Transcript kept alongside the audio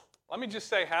Let me just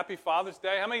say happy Father's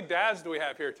Day. How many dads do we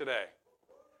have here today?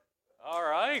 All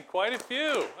right, quite a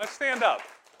few. Let's stand up.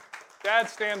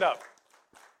 Dads, stand up.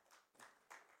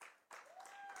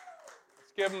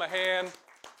 Let's give them a hand.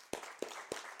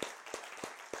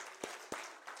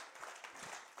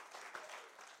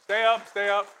 Stay up, stay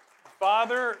up.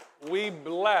 Father, we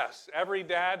bless every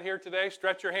dad here today.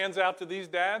 Stretch your hands out to these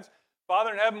dads.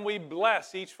 Father in heaven, we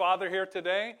bless each father here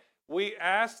today. We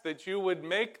ask that you would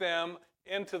make them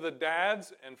into the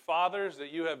dads and fathers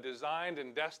that you have designed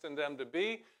and destined them to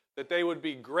be, that they would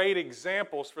be great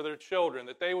examples for their children,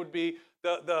 that they would be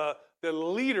the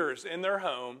leaders in their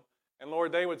home, and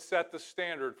Lord, they would set the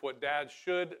standard for what dads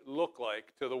should look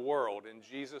like to the world. In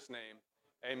Jesus' name,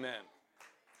 amen.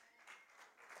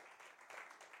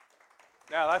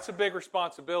 Now, that's a big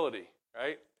responsibility,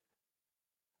 right?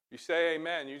 You say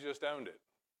amen, you just owned it.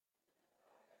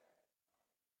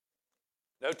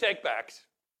 No take-backs.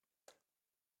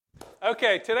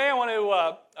 Okay, today I want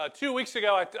to, 2 weeks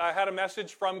ago I had a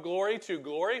message from glory to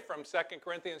glory from 2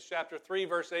 Corinthians chapter 3,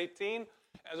 verse 18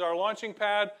 as our launching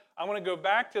pad. I want to go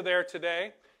back to there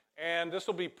today, and this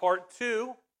will be part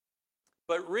 2.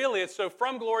 But really, it's so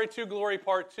from glory to glory,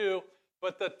 part 2.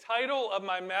 But the title of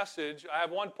my message, I have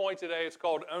one point today, it's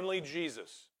called Only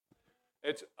Jesus.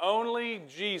 It's Only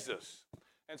Jesus.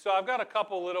 And so I've got a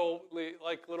couple little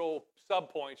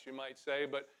sub-points, you might say,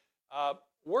 but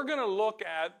we're going to look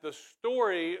at the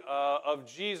story of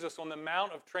Jesus on the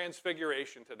Mount of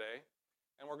Transfiguration today.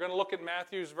 And we're going to look at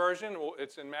Matthew's version.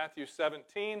 It's in Matthew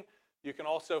 17. You can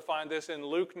also find this in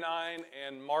Luke 9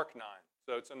 and Mark 9.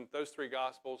 So it's in those three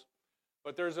Gospels.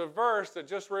 But there's a verse that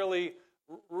just really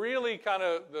kind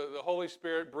of the Holy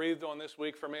Spirit breathed on this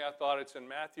week for me. I thought it's in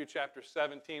Matthew chapter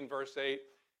 17, verse 8.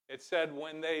 It said,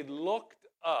 when they looked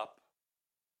up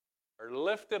or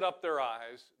lifted up their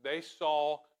eyes, they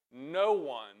saw no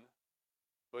one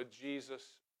but Jesus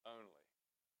only.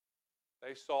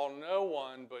 They saw no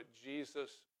one but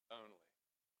Jesus only.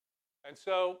 And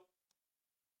so,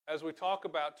 as we talk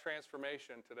about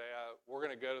transformation today, we're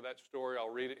going to go to that story. I'll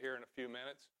read it here in a few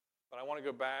minutes. But I want to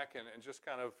go back and just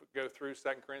kind of go through 2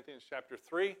 Corinthians chapter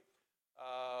 3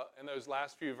 and those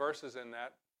last few verses in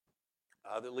that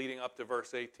leading up to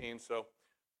verse 18. So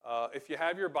if you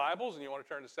have your Bibles and you want to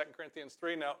turn to 2 Corinthians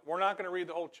 3, now we're not going to read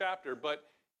the whole chapter, but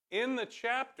in the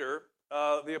chapter,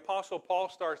 the Apostle Paul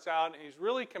starts out and he's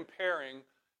really comparing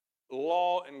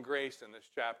law and grace in this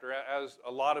chapter, as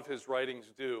a lot of his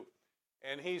writings do.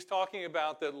 And he's talking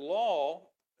about that law,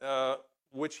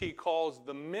 which he calls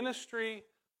the ministry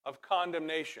of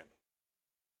condemnation.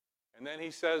 And then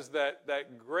he says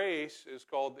that grace is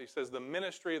called, he says, the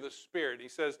ministry of the Spirit. He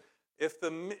says,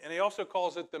 and he also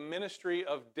calls it the ministry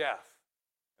of death.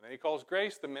 And then he calls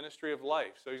grace the ministry of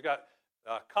life. So he's got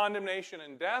condemnation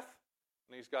and death,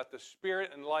 and he's got the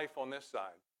Spirit and life on this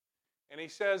side. And he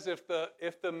says if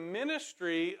the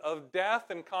ministry of death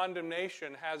and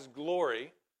condemnation has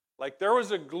glory, like there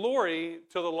was a glory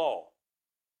to the law.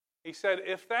 He said,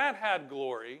 if that had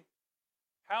glory,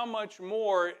 how much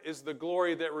more is the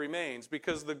glory that remains?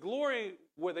 Because the glory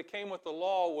that came with the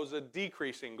law was a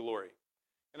decreasing glory.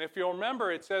 And if you'll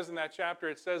remember, it says in that chapter,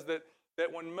 it says that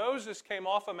when Moses came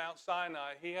off of Mount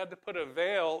Sinai, he had to put a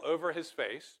veil over his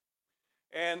face.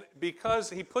 And because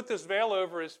he put this veil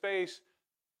over his face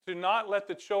to not let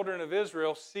the children of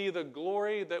Israel see the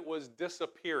glory that was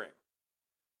disappearing.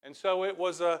 And so it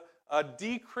was a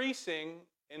decreasing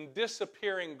and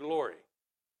disappearing glory.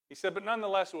 He said, but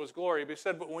nonetheless it was glory. But he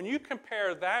said, but when you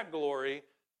compare that glory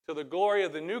to the glory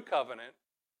of the new covenant,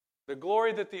 the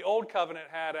glory that the old covenant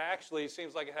had actually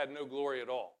seems like it had no glory at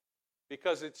all,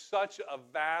 because it's such a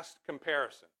vast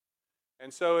comparison.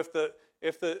 And so if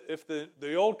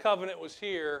the old covenant was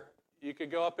here, you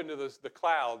could go up into the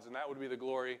clouds, and that would be the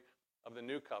glory of the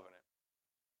new covenant.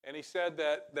 And he said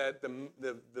that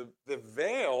the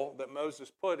veil that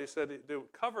Moses put, he said it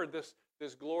covered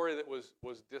this glory that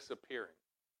was disappearing.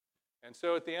 And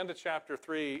so at the end of chapter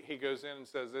 3, he goes in and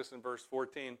says this in verse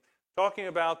 14, talking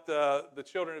about the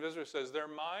children of Israel, says, their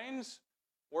minds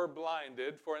were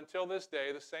blinded, for until this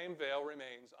day the same veil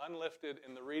remains unlifted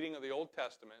in the reading of the Old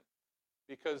Testament,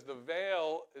 because the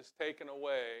veil is taken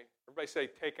away. Everybody say,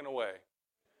 taken away.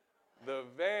 The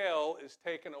veil is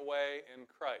taken away in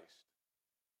Christ.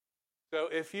 So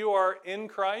if you are in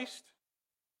Christ,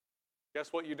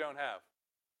 guess what you don't have?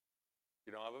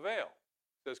 You don't have a veil.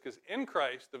 It says, because in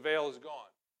Christ, the veil is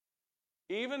gone.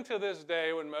 Even to this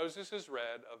day, when Moses is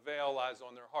read, a veil lies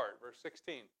on their heart. Verse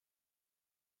 16.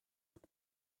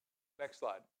 Next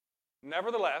slide.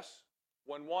 Nevertheless,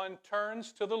 when one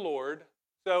turns to the Lord,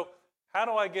 so how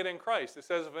do I get in Christ? It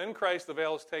says, if in Christ the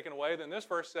veil is taken away, then this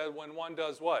verse says, when one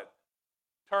does what?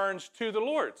 turns to the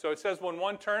Lord. So it says when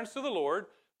one turns to the Lord,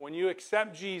 when you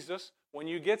accept Jesus, when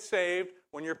you get saved,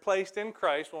 when you're placed in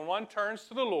Christ, when one turns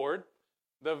to the Lord,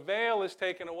 the veil is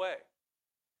taken away.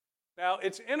 Now,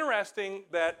 it's interesting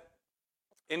that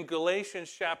in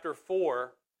Galatians chapter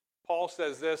 4, Paul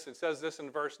says this. It says this in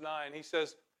verse 9. He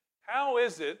says, how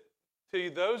is it to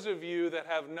those of you that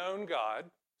have known God?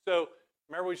 So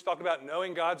remember we just talked about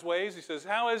knowing God's ways? He says,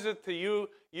 how is it to you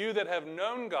that have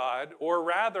known God, or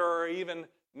rather are even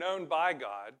known by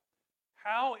God,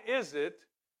 how is it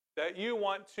that you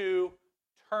want to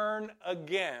turn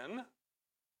again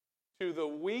to the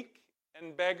weak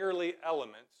and beggarly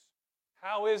elements?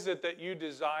 How is it that you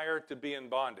desire to be in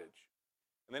bondage?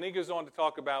 And then he goes on to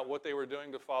talk about what they were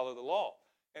doing to follow the law.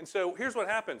 And so here's what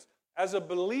happens. As a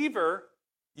believer,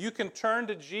 you can turn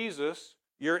to Jesus,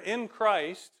 you're in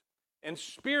Christ, and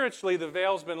spiritually the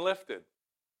veil's been lifted.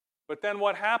 But then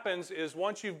what happens is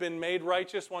once you've been made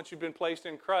righteous, once you've been placed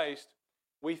in Christ,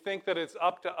 we think that it's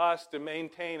up to us to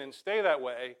maintain and stay that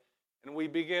way. And we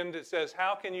begin to, it says,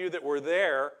 how can you that were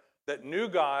there, that knew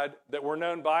God, that were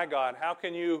known by God, how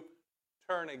can you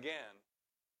turn again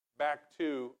back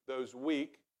to those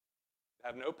weak,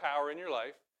 have no power in your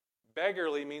life?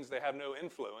 Beggarly means they have no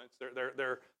influence.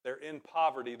 They're in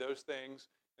poverty, those things.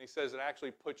 And he says it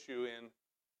actually puts you in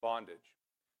bondage.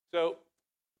 So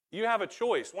you have a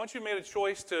choice. Once you've made a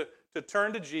choice to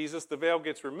turn to Jesus, the veil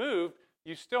gets removed.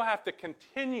 You still have to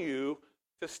continue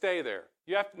to stay there.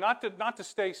 You have to, not to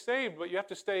stay saved, but you have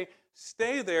to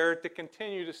stay there to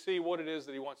continue to see what it is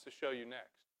that he wants to show you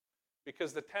next.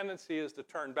 Because the tendency is to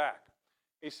turn back.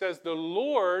 He says the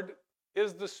Lord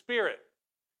is the Spirit.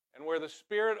 And where the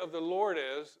Spirit of the Lord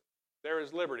is, there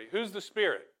is liberty. Who's the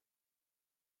Spirit?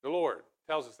 The Lord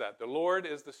tells us that. The Lord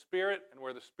is the Spirit, and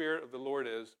where the Spirit of the Lord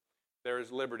is, there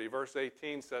is liberty. Verse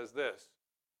 18 says this.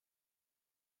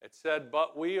 It said,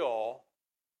 but we all,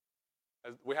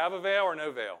 we have a veil or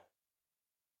no veil?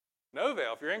 No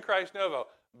veil. If you're in Christ, no veil.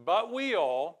 But we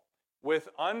all, with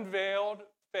unveiled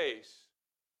face,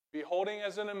 beholding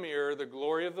as in a mirror the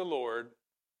glory of the Lord,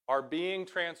 are being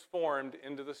transformed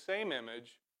into the same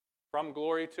image from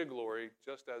glory to glory,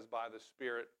 just as by the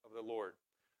Spirit of the Lord.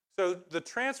 So the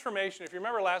transformation, if you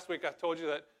remember last week, I told you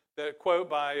that the quote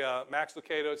by Max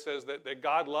Lucado, it says that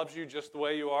God loves you just the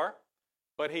way you are,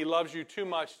 but he loves you too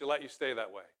much to let you stay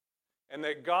that way. And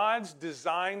that God's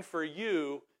design for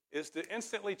you is to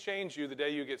instantly change you the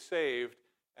day you get saved,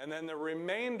 and then the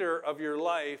remainder of your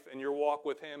life and your walk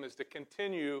with him is to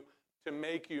continue to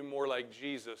make you more like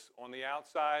Jesus on the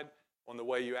outside, on the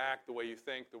way you act, the way you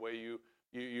think, the way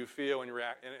you feel and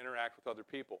interact with other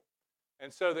people.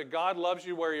 And so that God loves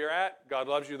you where you're at, God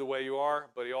loves you the way you are,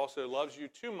 but he also loves you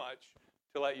too much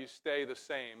to let you stay the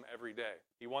same every day.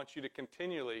 He wants you to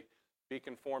continually be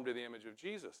conformed to the image of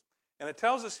Jesus. And it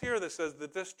tells us here that says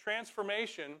that this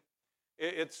transformation,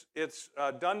 it's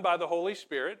done by the Holy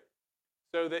Spirit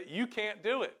so that you can't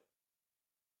do it.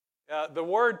 The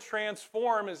word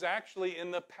transform is actually in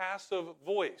the passive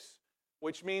voice,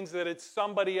 which means that it's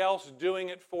somebody else doing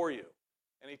it for you.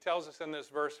 And he tells us in this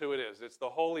verse who it is. It's the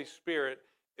Holy Spirit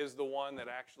is the one that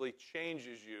actually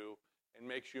changes you and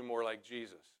makes you more like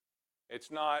Jesus.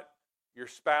 It's not your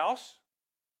spouse,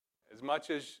 as much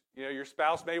as your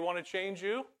spouse may want to change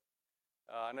you.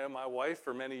 I know my wife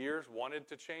for many years wanted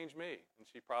to change me, and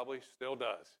she probably still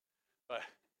does. But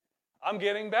I'm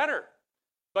getting better.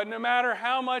 But no matter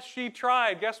how much she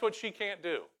tried, guess what she can't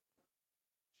do?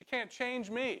 She can't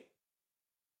change me.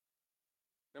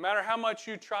 No matter how much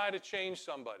you try to change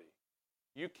somebody,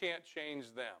 you can't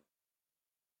change them.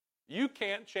 You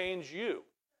can't change you.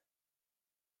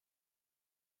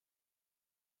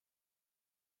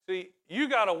 See, you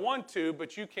got to want to,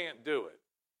 but you can't do it.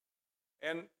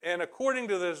 And according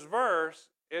to this verse,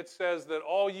 it says that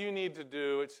all you need to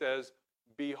do, it says,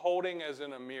 beholding as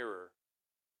in a mirror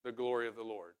the glory of the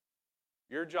Lord.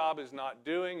 Your job is not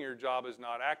doing, your job is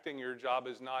not acting, your job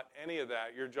is not any of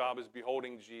that. Your job is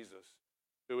beholding Jesus,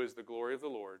 who is the glory of the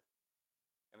Lord.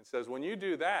 And it says when you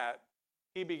do that,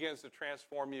 he begins to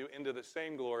transform you into the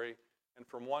same glory and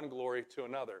from one glory to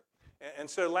another. And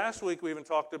so last week we even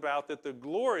talked about that the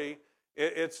glory,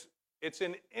 it's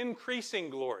an increasing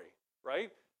glory,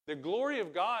 right? The glory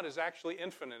of God is actually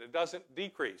infinite. It doesn't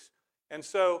decrease. And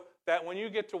so that when you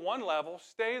get to one level,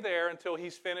 stay there until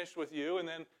he's finished with you, and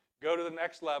then go to the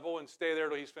next level and stay there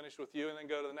until he's finished with you, and then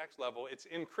go to the next level. It's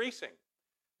increasing,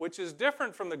 which is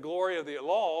different from the glory of the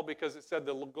law, because it said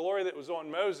the glory that was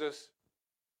on Moses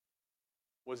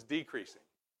was decreasing.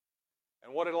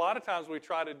 And what a lot of times we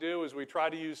try to do is we try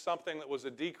to use something that was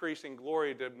a decreasing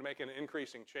glory to make an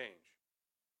increasing change.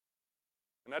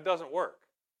 And that doesn't work.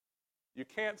 You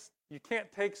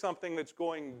can't take something that's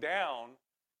going down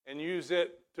and use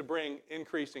it to bring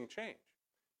increasing change.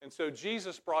 And so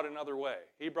Jesus brought another way.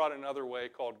 He brought another way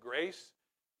called grace.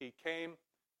 He came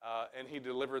and he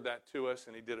delivered that to us,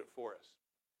 and he did it for us.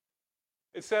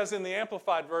 It says in the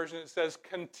Amplified Version, it says,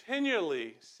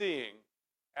 continually seeing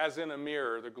as in a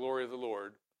mirror the glory of the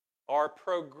Lord, are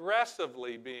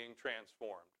progressively being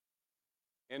transformed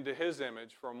into his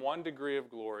image from one degree of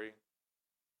glory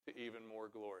to even more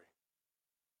glory.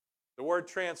 The word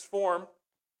transform,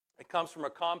 it comes from a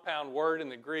compound word in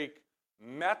the Greek,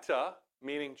 meta,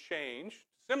 meaning change.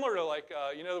 Similar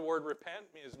to the word repent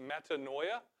is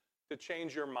metanoia, to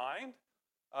change your mind.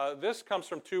 This comes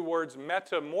from two words,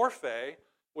 metamorphe,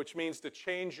 which means to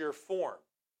change your form,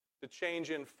 to change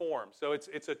in form. So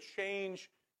it's a change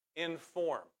in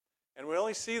form. And we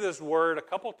only see this word a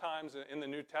couple times in the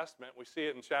New Testament. We see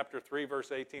it in chapter 3,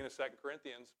 verse 18 of 2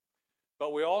 Corinthians.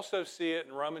 But we also see it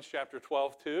in Romans chapter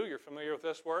 12, too. You're familiar with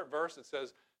this verse? It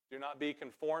says, do not be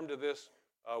conformed to this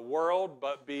world,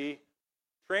 but be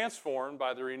transformed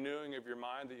by the renewing of your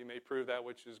mind, that you may prove that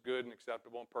which is good and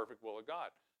acceptable and perfect will of God.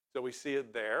 So we see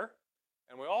it there.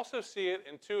 And we also see it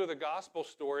in two of the gospel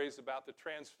stories about the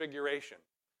transfiguration.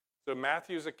 So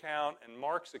Matthew's account and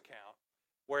Mark's account,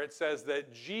 where it says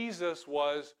that Jesus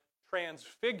was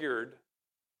transfigured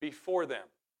before them.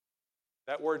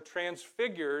 That word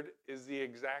transfigured is the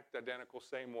exact identical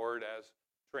same word as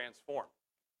transform.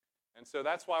 And so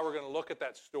that's why we're going to look at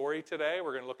that story today.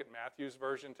 We're going to look at Matthew's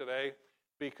version today,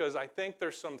 because I think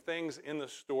there's some things in the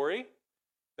story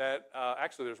that,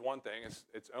 actually there's one thing.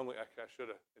 It's only,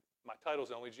 my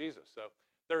title's only Jesus. So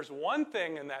there's one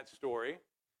thing in that story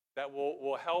that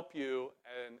will help you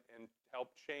and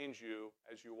help change you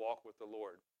as you walk with the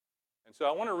Lord. And so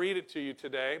I want to read it to you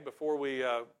today before we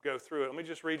go through it. Let me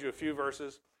just read you a few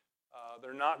verses.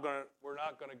 We're not going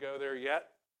to go there yet,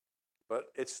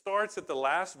 but it starts at the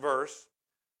last verse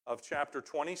of chapter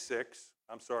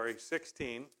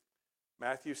 16,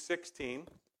 Matthew 16,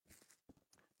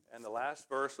 and the last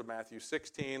verse of Matthew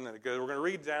 16. And we're going to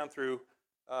read down through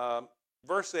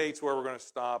verse 8 is where we're going to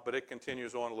stop, but it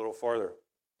continues on a little farther.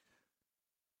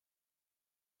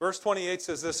 Verse 28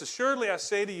 says this, assuredly I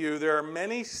say to you, there are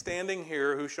many standing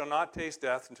here who shall not taste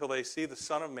death until they see the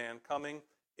Son of Man coming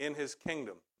in his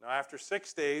kingdom. Now after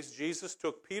 6 days, Jesus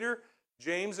took Peter,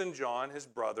 James, and John, his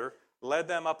brother, led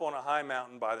them up on a high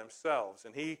mountain by themselves,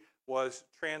 and he was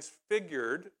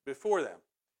transfigured before them.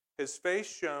 His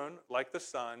face shone like the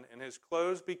sun, and his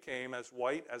clothes became as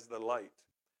white as the light.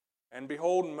 And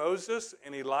behold, Moses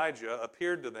and Elijah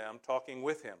appeared to them, talking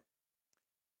with him.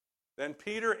 Then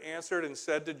Peter answered and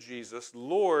said to Jesus,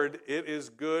 Lord, it is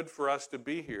good for us to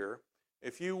be here.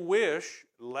 If you wish,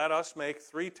 let us make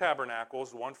 3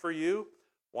 tabernacles, one for you,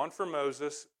 one for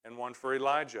Moses, and one for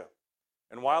Elijah.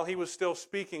 And while he was still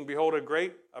speaking, behold,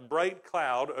 a bright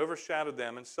cloud overshadowed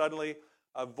them, and suddenly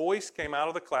a voice came out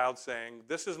of the cloud saying,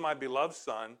 This is my beloved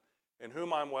Son, in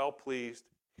whom I am well pleased.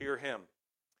 Hear him.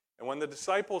 And when the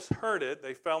disciples heard it,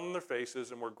 they fell on their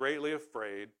faces and were greatly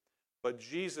afraid. But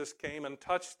Jesus came and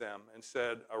touched them and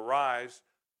said, Arise,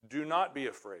 do not be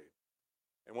afraid.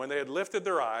 And when they had lifted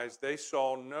their eyes, they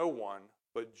saw no one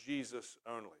but Jesus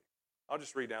only. I'll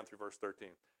just read down through verse 13.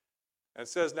 And it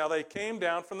says, Now they came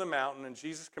down from the mountain, and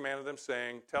Jesus commanded them,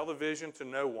 saying, Tell the vision to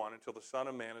no one until the Son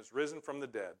of Man is risen from the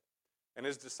dead. And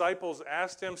his disciples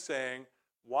asked him, saying,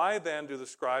 Why then do the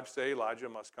scribes say Elijah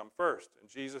must come first? And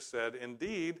Jesus said,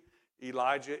 Indeed,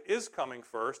 Elijah is coming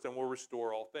first and will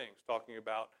restore all things, talking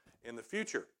about in the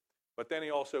future. But then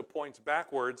he also points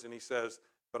backwards and he says,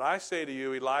 But I say to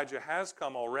you, Elijah has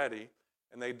come already,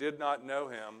 and they did not know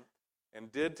him,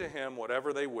 and did to him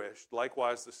whatever they wished.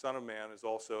 Likewise, the Son of Man is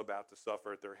also about to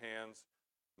suffer at their hands.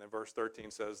 And then verse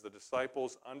 13 says, The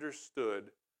disciples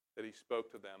understood that he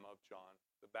spoke to them of John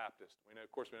the Baptist. We know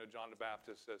John the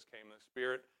Baptist says came in the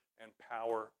spirit and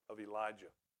power of Elijah.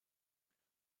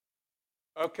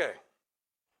 Okay.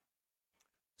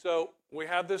 So we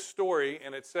have this story,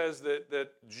 and it says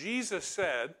that Jesus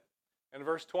said, in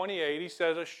verse 28, he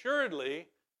says, Assuredly,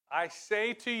 I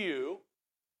say to you,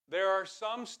 there are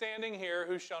some standing here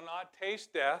who shall not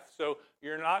taste death. So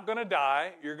you're not going to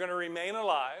die. You're going to remain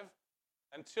alive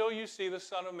until you see the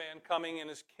Son of Man coming in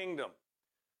his kingdom.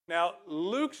 Now,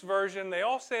 Luke's version, they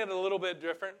all say it a little bit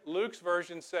different. Luke's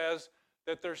version says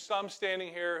that there's some standing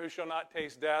here who shall not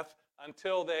taste death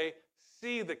until they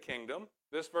see the kingdom.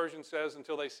 This version says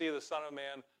until they see the Son of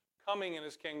Man coming in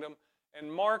his kingdom.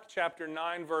 And Mark chapter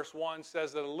 9, verse 1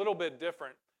 says it a little bit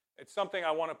different. It's something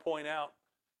I want to point out.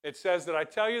 It says that I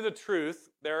tell you the truth,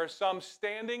 there are some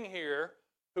standing here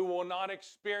who will not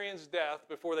experience death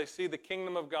before they see the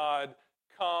kingdom of God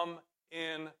come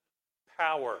in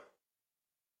power.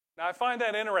 Now, I find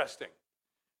that interesting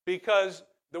because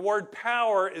the word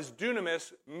power is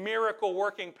dunamis,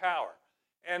 miracle-working power.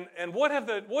 And what have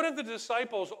the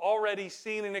disciples already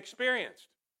seen and experienced?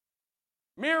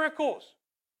 Miracles,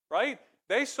 right?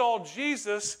 They saw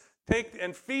Jesus take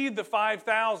and feed the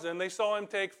 5,000. They saw him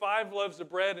take 5 loaves of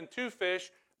bread and 2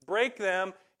 fish, break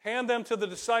them, hand them to the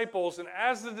disciples, and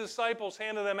as the disciples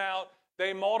handed them out,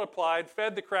 they multiplied,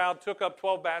 fed the crowd, took up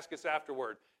 12 baskets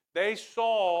afterward. They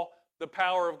saw the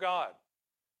power of God.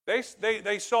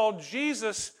 They saw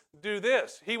Jesus do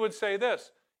this. He would say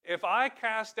this, if I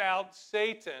cast out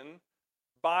Satan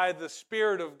by the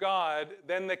Spirit of God,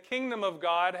 then the kingdom of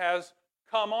God has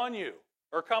come on you,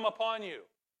 or come upon you.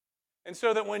 And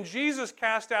so that when Jesus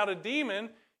cast out a demon,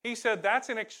 he said that's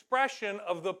an expression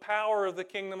of the power of the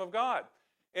kingdom of God.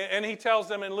 And he tells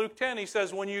them in Luke 10, he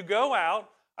says, when you go out,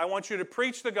 I want you to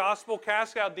preach the gospel,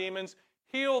 cast out demons,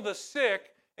 heal the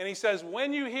sick. And he says,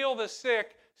 when you heal the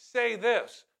sick, say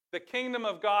this, the kingdom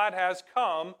of God has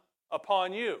come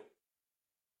upon you.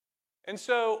 And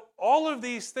so all of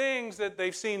these things that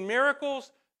they've seen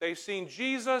miracles, they've seen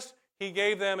Jesus, he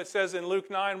gave them, it says in Luke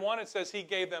 9:1, it says he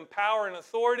gave them power and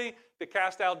authority to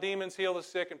cast out demons, heal the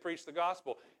sick, and preach the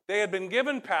gospel. They had been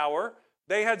given power.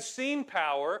 They had seen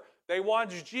power. They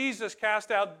watched Jesus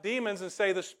cast out demons and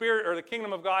say the Spirit or the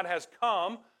kingdom of God has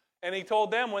come. And he told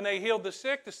them when they healed the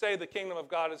sick to say the kingdom of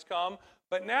God has come.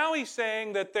 But now he's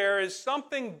saying that there is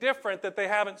something different that they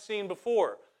haven't seen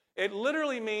before. It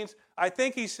literally means, I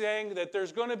think he's saying that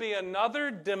there's going to be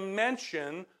another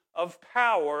dimension of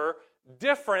power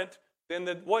different than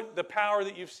the power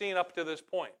that you've seen up to this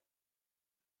point.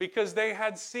 Because they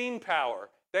had seen power.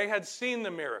 They had seen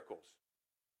the miracles.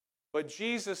 But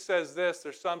Jesus says this,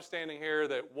 there's some standing here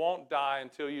that won't die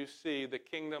until you see the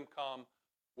kingdom come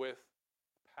with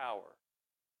power.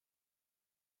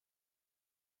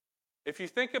 If you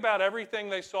think about everything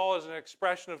they saw as an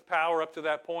expression of power up to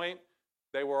that point,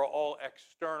 they were all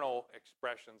external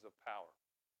expressions of power.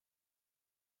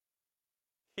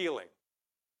 Healing,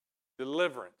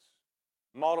 deliverance,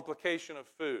 multiplication of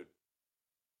food,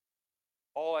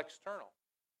 all external.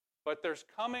 But there's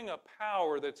coming a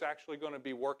power that's actually going to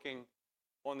be working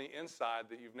on the inside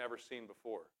that you've never seen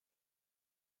before.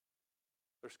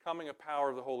 There's coming a power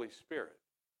of the Holy Spirit.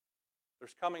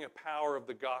 There's coming a power of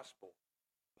the gospel.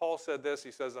 Paul said this,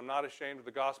 he says, I'm not ashamed of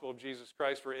the gospel of Jesus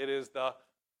Christ, for it is the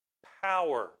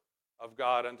power of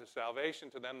God unto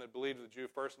salvation to them that believe, to the Jew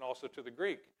first and also to the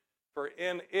Greek. For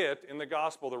in it, in the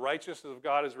gospel, the righteousness of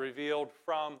God is revealed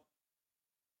from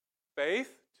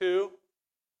faith to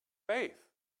faith.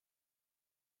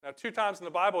 Now, 2 times in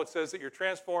the Bible it says that you're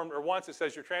transformed, or once it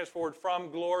says you're transformed from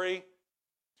glory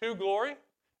to glory.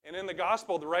 And in the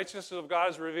gospel, the righteousness of God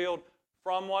is revealed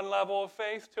from one level of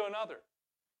faith to another.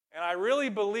 And I really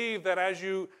believe that as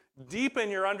you deepen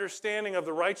your understanding of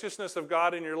the righteousness of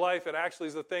God in your life, it actually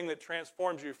is the thing that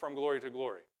transforms you from glory to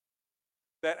glory.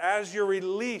 That as you're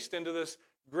released into this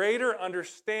greater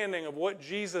understanding of what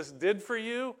Jesus did for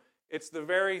you, it's the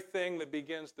very thing that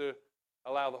begins to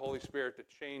allow the Holy Spirit to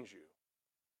change you.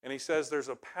 And he says there's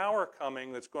a power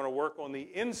coming that's going to work on the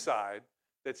inside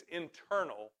that's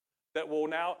internal that will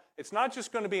now, it's not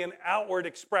just going to be an outward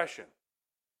expression,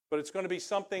 but it's going to be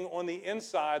something on the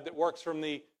inside that works from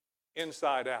the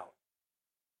inside out.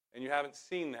 And you haven't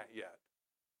seen that yet,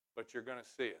 but you're going to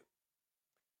see it.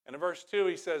 And in verse 2,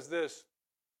 he says this.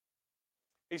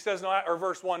 He says, or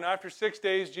verse 1, after 6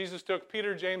 days, Jesus took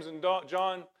Peter, James, and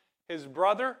John, his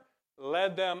brother,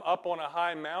 led them up on a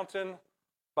high mountain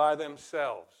by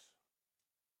themselves.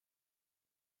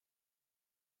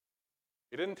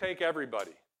 He didn't take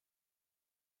everybody.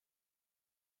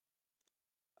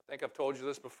 I think I've told you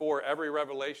this before. Every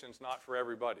revelation is not for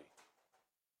everybody.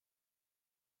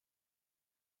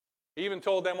 He even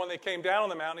told them when they came down on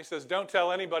the mountain, he says, don't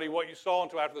tell anybody what you saw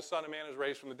until after the Son of Man is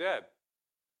raised from the dead.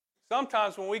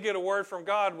 Sometimes when we get a word from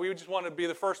God, we just want to be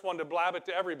the first one to blab it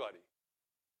to everybody.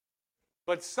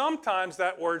 But sometimes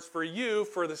that word's for you,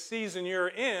 for the season you're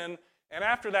in, and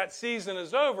after that season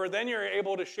is over, then you're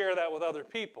able to share that with other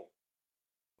people.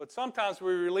 But sometimes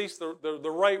we release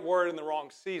the right word in the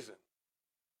wrong season.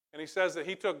 And he says that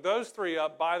he took those 3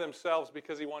 up by themselves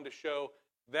because he wanted to show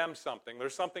them something.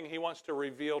 There's something he wants to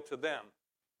reveal to them.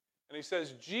 And he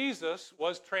says Jesus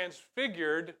was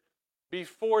transfigured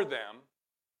before them.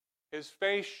 His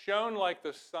face shone like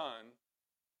the sun,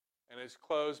 and his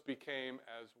clothes became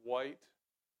as white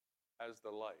as the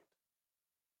light.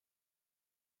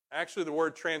 Actually, the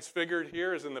word transfigured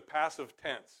here is in the passive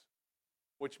tense,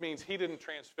 which means he didn't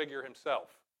transfigure himself.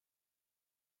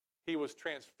 He was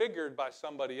transfigured by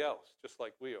somebody else, just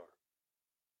like we are.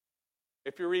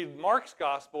 If you read Mark's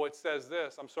gospel, it says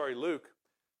this. I'm sorry, Luke.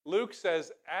 Luke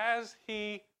says, as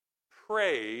he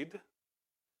prayed,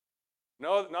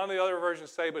 none of the other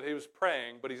versions say, but he was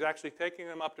praying, but he's actually taking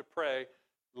them up to pray.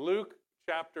 Luke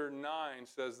chapter 9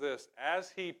 says this,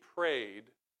 as he prayed,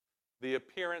 the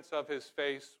appearance of his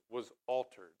face was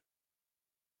altered.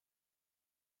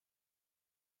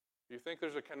 Do you think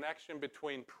there's a connection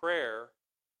between prayer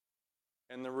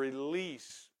and the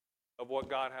release of what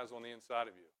God has on the inside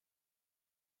of you?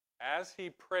 As he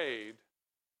prayed,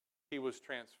 he was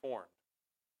transformed.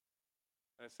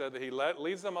 And it said that he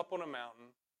leads them up on a mountain,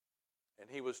 and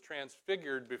he was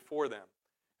transfigured before them.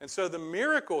 And so the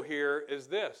miracle here is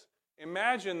this.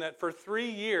 Imagine that for 3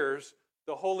 years,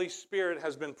 the Holy Spirit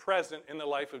has been present in the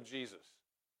life of Jesus.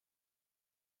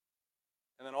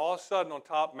 And then all of a sudden on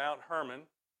top Mount Hermon,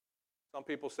 some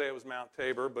people say it was Mount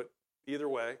Tabor, but either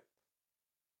way,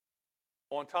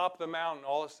 on top of the mountain,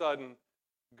 all of a sudden,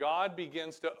 God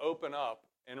begins to open up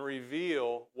and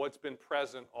reveal what's been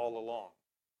present all along.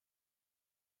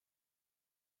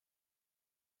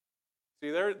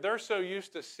 See, they're so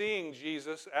used to seeing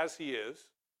Jesus as he is.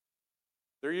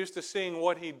 They're used to seeing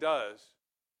what he does.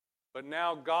 But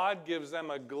now God gives them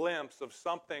a glimpse of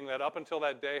something that up until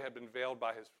that day had been veiled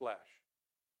by his flesh.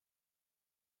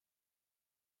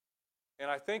 And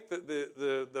I think that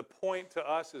the point to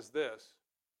us is this.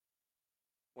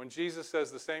 When Jesus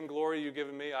says, the same glory you've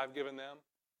given me, I've given them.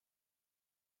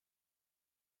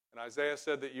 And Isaiah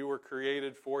said that you were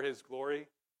created for his glory.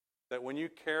 That when you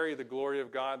carry the glory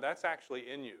of God, that's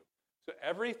actually in you. So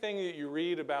everything that you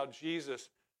read about Jesus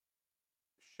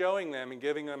showing them and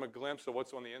giving them a glimpse of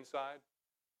what's on the inside,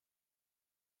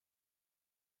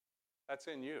 that's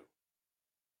in you.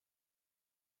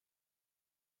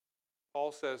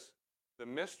 Paul says, the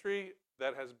mystery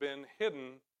that has been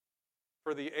hidden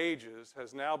for the ages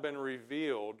has now been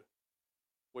revealed,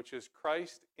 which is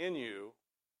Christ in you,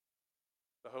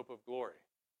 the hope of glory.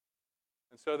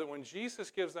 And so that when Jesus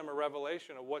gives them a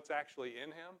revelation of what's actually in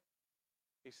him,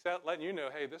 he's letting you know,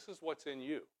 hey, this is what's in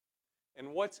you.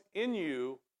 And what's in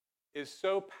you is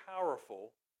so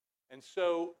powerful and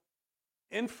so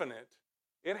infinite,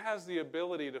 it has the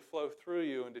ability to flow through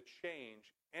you and to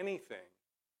change anything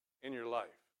in your life.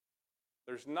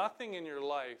 There's nothing in your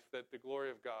life that the glory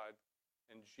of God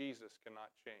and Jesus cannot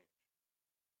change.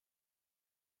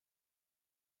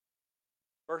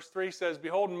 Verse 3 says,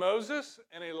 behold, Moses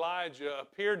and Elijah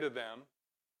appeared to them,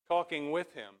 talking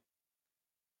with him.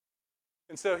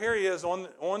 And so here he is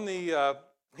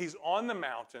he's on the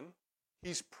mountain.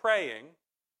 He's praying.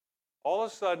 All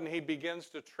of a sudden, he begins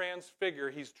to transfigure.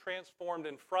 He's transformed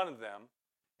in front of them.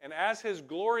 And as his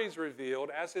glory is revealed,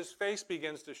 as his face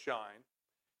begins to shine,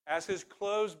 as his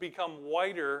clothes become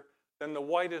whiter than the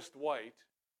whitest white,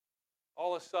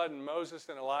 all of a sudden, Moses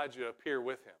and Elijah appear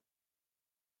with him.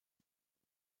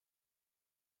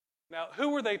 Now, who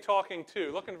were they talking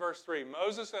to? Look in verse 3.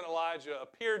 Moses and Elijah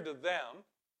appeared to them,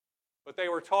 but they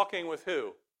were talking with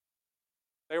who?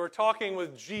 They were talking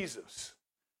with Jesus.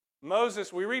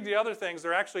 Moses, we read the other things.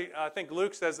 They're actually, I think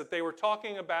Luke says that they were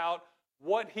talking about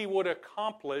what he would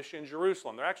accomplish in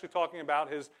Jerusalem. They're actually talking about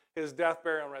his death,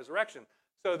 burial, and resurrection.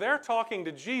 So they're talking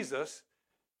to Jesus,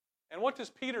 and what does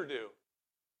Peter do?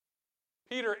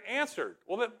 Peter answered.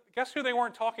 Well, guess who they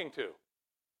weren't talking to?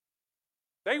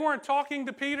 They weren't talking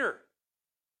to Peter.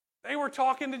 They were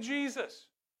talking to Jesus.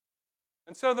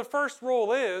 And so the first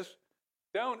rule is,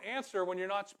 don't answer when you're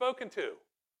not spoken to.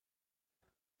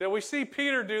 That we see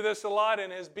Peter do this a lot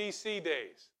in his BC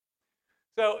days.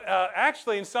 So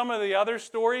actually in some of the other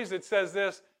stories it says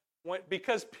this,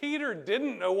 because Peter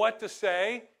didn't know what to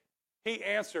say, he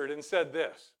answered and said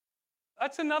this.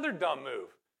 That's another dumb move.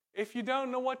 If you don't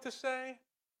know what to say,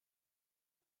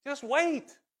 just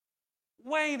wait.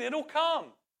 Wait, it'll come.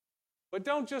 But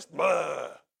don't just, Bah.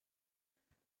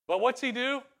 But what's he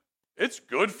do? It's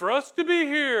good for us to be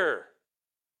here.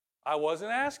 I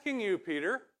wasn't asking you,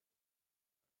 Peter.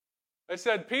 It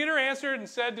said, Peter answered and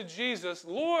said to Jesus,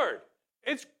 Lord,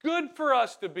 it's good for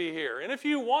us to be here. And if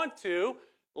you want to,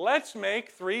 let's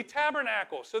make 3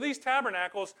 tabernacles. So these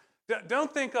tabernacles,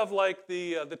 don't think of like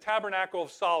the tabernacle of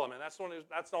Solomon. That's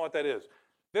not what that is.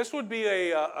 This would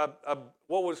be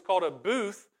what was called a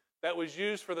booth that was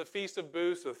used for the Feast of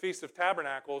Booths, or the Feast of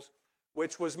Tabernacles,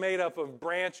 which was made up of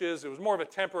branches. It was more of a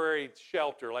temporary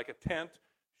shelter, like a tent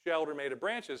shelter made of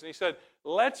branches. And he said,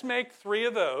 let's make 3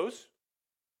 of those.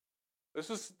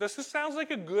 This sounds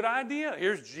like a good idea.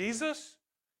 Here's Jesus.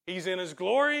 He's in his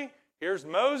glory. Here's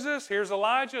Moses. Here's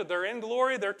Elijah. They're in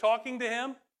glory. They're talking to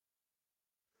him.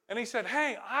 And he said,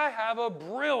 hey, I have a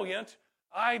brilliant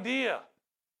idea.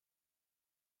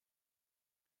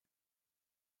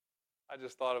 I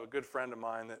just thought of a good friend of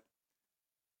mine that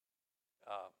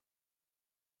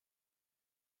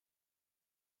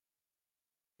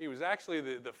he was actually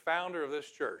the founder of this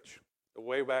church,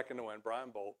 way back in the when, Brian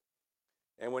Bolt.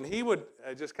 And when he would,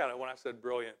 when I said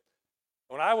brilliant,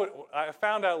 I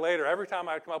found out later, every time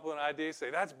I'd come up with an idea, he'd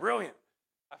say, that's brilliant.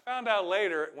 I found out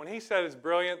later, when he said it's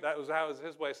brilliant, that was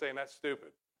his way of saying that's stupid.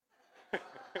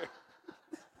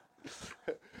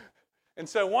 And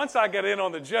so once I got in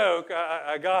on the joke,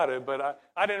 I got it, but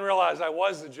I didn't realize I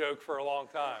was the joke for a long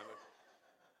time.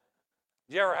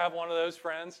 Did you ever have one of those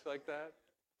friends like that?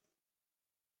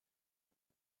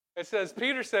 It says,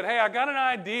 Peter said, hey, I got an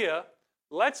idea.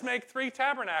 Let's make 3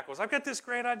 tabernacles. I've got this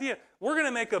great idea. We're going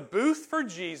to make a booth for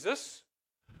Jesus.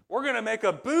 We're going to make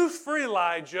a booth for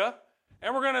Elijah.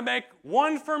 And we're going to make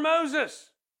one for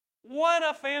Moses. What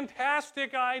a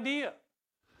fantastic idea.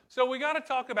 So we got to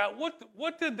talk about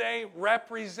what did they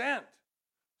represent?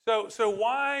 So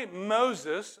why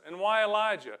Moses and why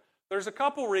Elijah? There's a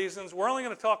couple reasons. We're only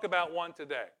going to talk about one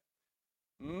today.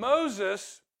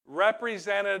 Moses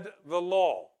represented the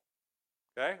law.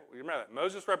 Okay? You remember that.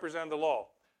 Moses represented the law.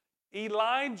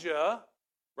 Elijah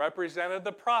represented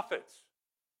the prophets.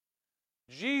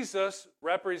 Jesus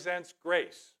represents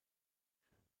grace.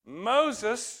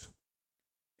 Moses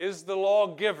is the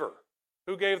lawgiver.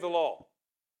 Who gave the law?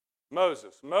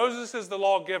 Moses. Moses is the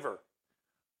lawgiver.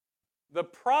 The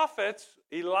prophets,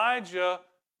 Elijah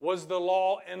was the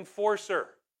law enforcer.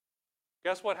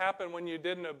 Guess what happened when you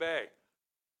didn't obey?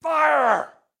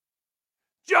 Fire!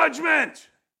 Judgment!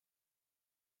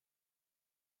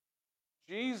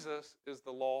 Jesus is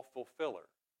the law fulfiller.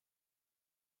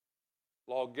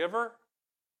 Lawgiver,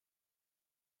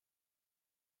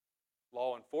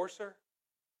 law enforcer,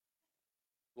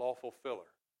 law fulfiller.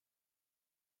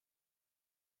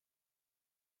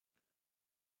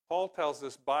 Paul tells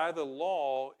us by the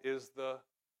law is the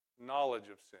knowledge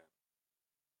of sin.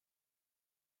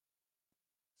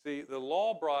 See, the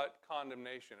law brought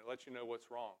condemnation. It lets you know what's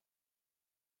wrong.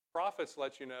 Prophets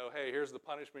let you know, hey, here's the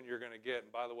punishment you're going to get,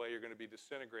 and by the way, you're going to be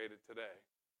disintegrated today.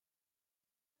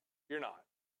 You're not.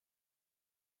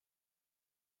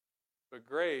 But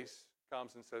grace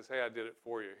comes and says, hey, I did it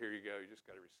for you. Here you go. You just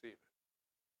got to receive it.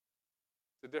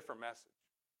 It's a different message.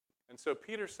 And so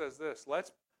Peter says this,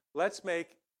 let's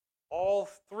make all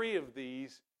 3 of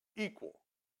these equal.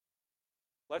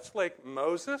 Let's make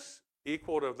Moses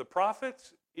equal to the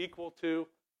prophets, equal to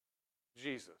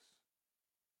Jesus.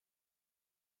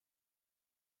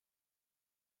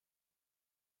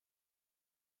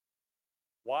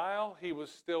 While he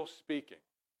was still speaking.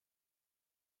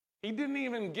 He didn't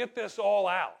even get this all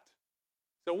out.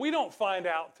 So we don't find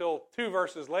out till 2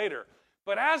 verses later.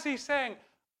 But as he's saying,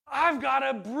 I've got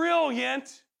a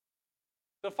brilliant,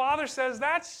 the Father says,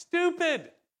 that's stupid.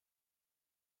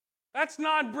 That's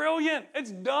not brilliant.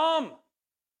 It's dumb.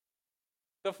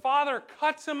 The Father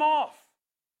cuts him off.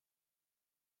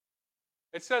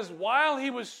 It says, while he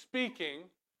was speaking,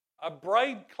 a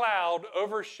bright cloud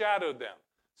overshadowed them.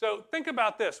 So think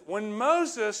about this. When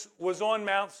Moses was on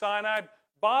Mount Sinai,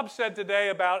 Bob said today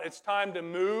about it's time to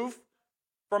move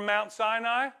from Mount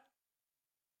Sinai,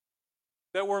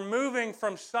 that we're moving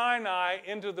from Sinai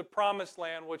into the Promised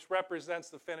Land, which represents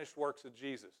the finished works of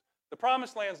Jesus. The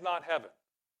Promised Land's not heaven,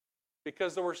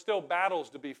 because there were still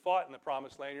battles to be fought in the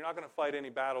Promised Land. You're not going to fight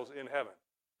any battles in heaven.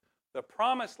 The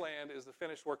Promised Land is the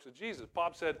finished works of Jesus.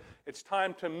 Bob said it's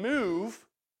time to move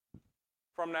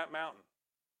from that mountain.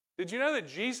 Did you know that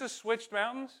Jesus switched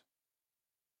mountains?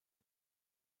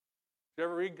 Did you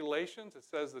ever read Galatians? It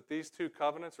says that these 2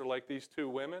 covenants are like these 2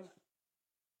 women,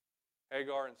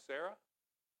 Hagar and Sarah.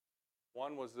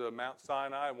 One was Mount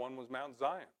Sinai, one was Mount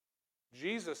Zion.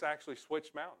 Jesus actually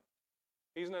switched mountains.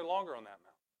 He's no longer on that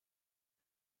mountain.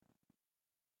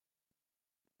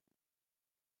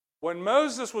 When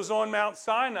Moses was on Mount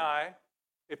Sinai,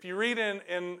 if you read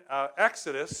in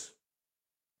Exodus,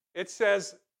 it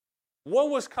says,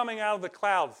 what was coming out of the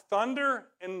cloud? Thunder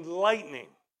and lightning,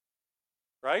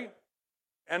 right?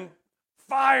 And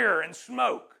fire and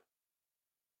smoke.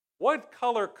 What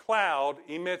color cloud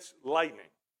emits lightning?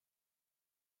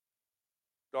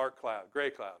 Dark cloud,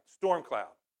 gray cloud, storm cloud.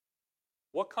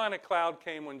 What kind of cloud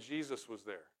came when Jesus was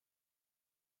there?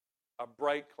 A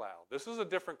bright cloud. This is a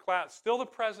different cloud. Still the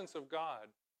presence of God,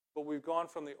 but we've gone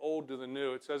from the old to the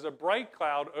new. It says a bright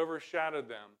cloud overshadowed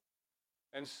them.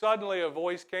 And suddenly a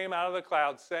voice came out of the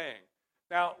cloud saying,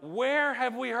 now, where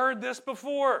have we heard this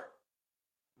before?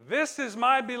 This is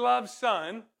my beloved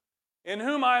Son, in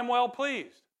whom I am well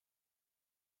pleased.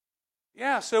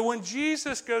 Yeah, so when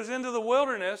Jesus goes into the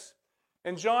wilderness,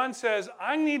 and John says,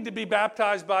 I need to be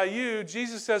baptized by you,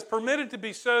 Jesus says, permit it to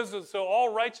be so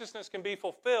all righteousness can be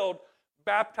fulfilled.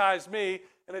 baptized me.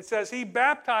 And it says he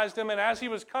baptized him, and as he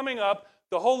was coming up,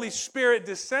 the Holy Spirit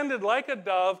descended like a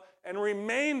dove and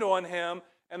remained on him.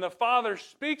 And the Father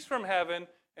speaks from heaven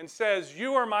and says,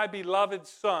 you are my beloved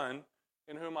Son,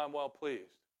 in whom I'm well pleased.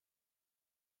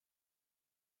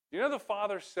 You know the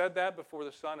Father said that before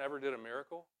the Son ever did a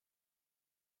miracle?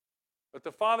 But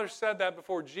the Father said that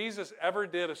before Jesus ever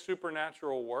did a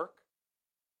supernatural work.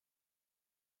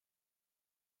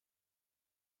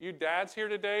 You dads here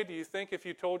today, do you think if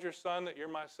you told your son that you're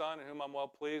my son in whom I'm well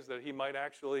pleased, that he might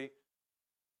actually,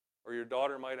 or your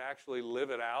daughter might actually live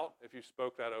it out if you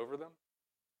spoke that over them?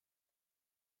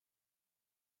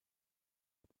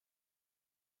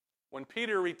 When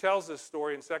Peter retells this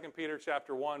story in 2 Peter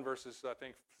chapter 1, verses,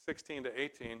 16 to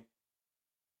 18,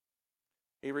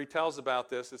 he retells about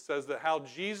this. It says that how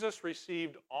Jesus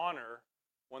received honor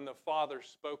when the Father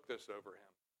spoke this over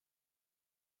him.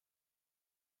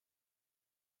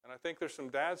 And I think there's some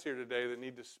dads here today that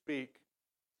need to speak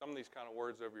some of these kind of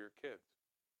words over your kids.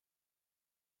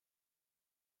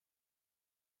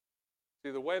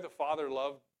 See, the way the Father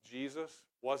loved Jesus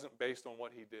wasn't based on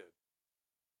what he did.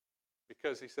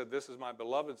 Because he said, this is my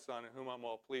beloved Son in whom I'm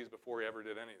well pleased before he ever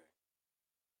did anything.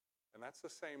 And that's the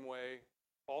same way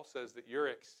Paul says that you're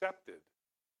accepted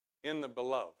in the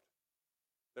beloved.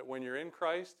 That when you're in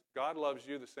Christ, God loves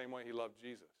you the same way he loved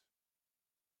Jesus.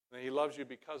 And he loves you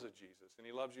because of Jesus. And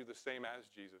he loves you the same as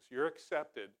Jesus. You're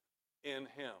accepted in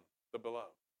him, the beloved.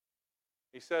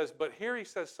 He says, but here he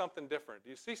says something different. Do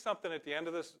you see something at the end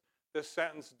of this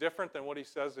sentence different than what he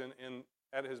says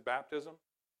at his baptism?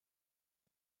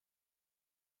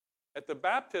 At the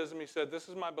baptism, he said, this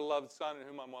is my beloved Son in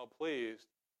whom I'm well pleased.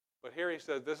 But here he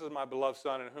says, this is my beloved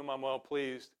Son in whom I'm well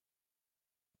pleased.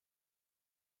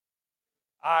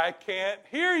 I can't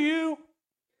hear you.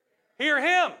 Hear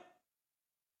him.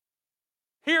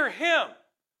 Hear him.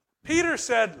 Peter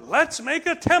said, let's make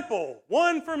a temple.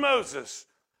 One for Moses,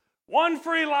 one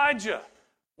for Elijah,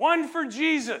 one for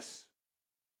Jesus.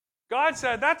 God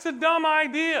said, that's a dumb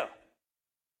idea.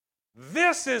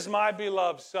 This is my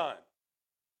beloved Son.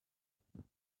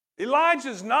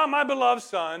 Elijah's not my beloved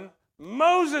son.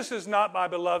 Moses is not my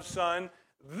beloved son.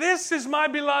 This is my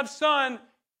beloved Son.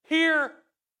 Hear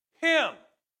him.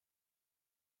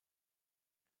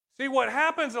 See, what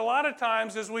happens a lot of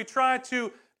times is we try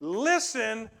to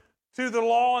listen to the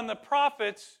law and the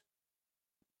prophets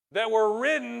that were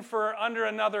written for under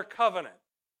another covenant.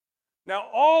 Now,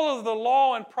 all of the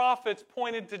law and prophets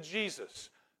pointed to Jesus.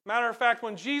 Matter of fact,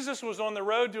 when Jesus was on the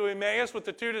road to Emmaus with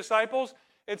the two disciples,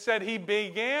 it said he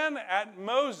began at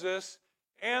Moses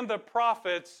and the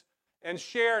prophets and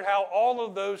shared how all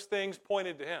of those things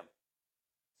pointed to him.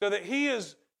 So that he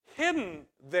is hidden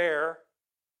there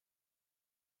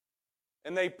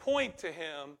and they point to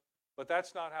him, but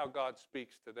that's not how God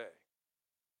speaks today.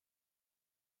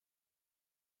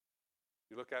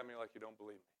 You look at me like you don't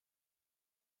believe me.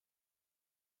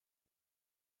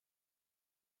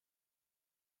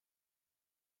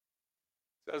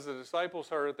 It says the disciples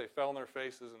heard it, they fell on their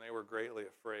faces, and they were greatly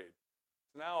afraid.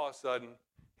 So now all of a sudden,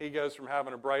 he goes from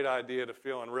having a bright idea to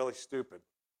feeling really stupid.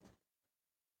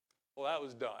 Well, that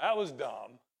was dumb. That was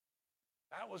dumb.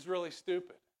 That was really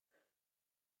stupid.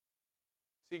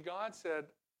 See, God said,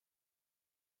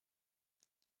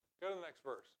 go to the next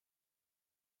verse.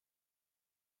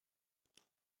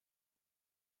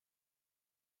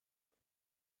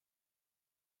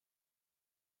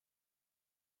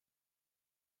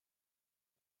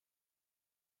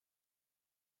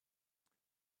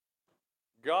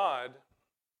 God,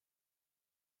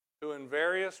 who in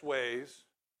various ways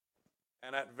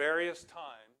and at various times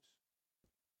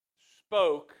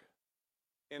spoke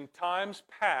in times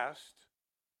past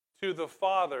to the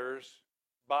fathers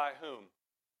by whom?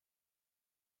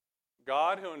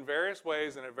 God, who in various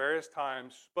ways and at various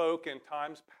times spoke in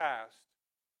times past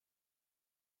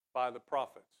by the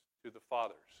prophets to the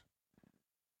fathers.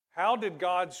 How did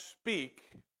God speak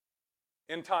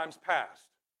in times past?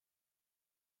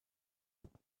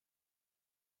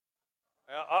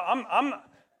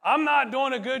 I'm not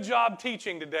doing a good job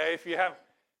teaching today. If you have,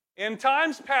 in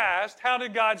times past, how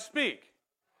did God speak?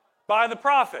 By the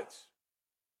prophets.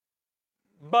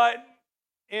 But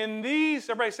in these,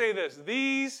 everybody say this,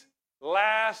 these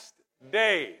last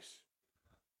days.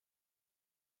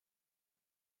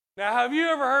 Now, have you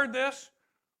ever heard this?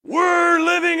 We're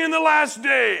living in the last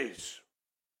days.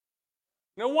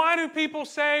 Now, why do people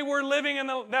say we're living in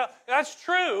the... Now, that's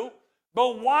true,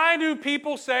 but why do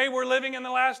people say we're living in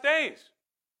the last days?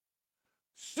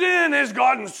 Sin has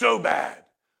gotten so bad.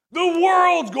 The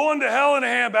world's going to hell in a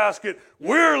handbasket.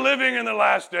 We're living in the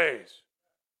last days.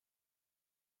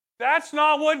 That's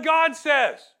not what God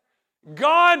says.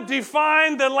 God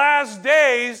defined the last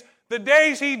days, the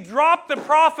days He dropped the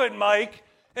prophet mic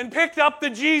and picked up the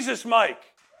Jesus mic.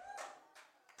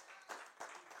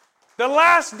 The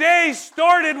last days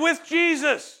started with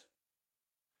Jesus.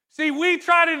 See, we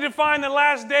try to define the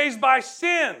last days by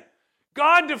sin.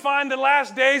 God defined the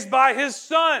last days by His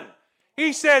Son.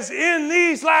 He says, in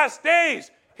these last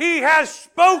days, He has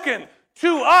spoken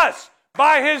to us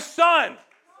by His Son.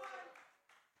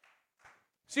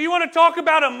 So you want to talk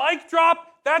about a mic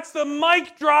drop? That's the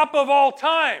mic drop of all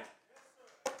time.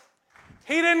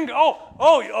 He didn't,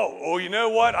 you know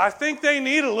what? I think they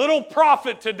need a little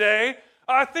prophet today.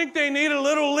 I think they need a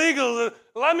little legal.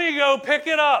 Let me go pick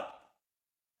it up.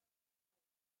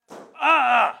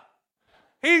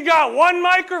 He's got one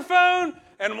microphone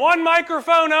and one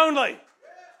microphone only.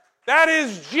 That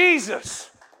is Jesus.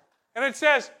 And it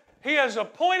says, He has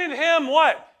appointed Him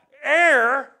what?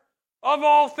 Heir of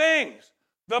all things.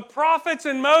 The prophets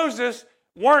and Moses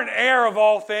weren't heir of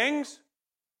all things.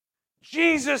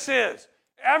 Jesus is.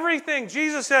 Everything.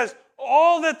 Jesus says,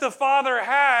 all that the Father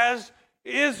has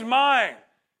is mine.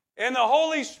 And the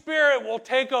Holy Spirit will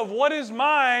take of what is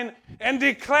mine and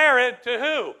declare it to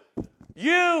who?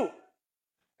 You.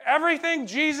 Everything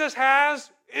Jesus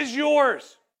has is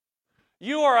yours.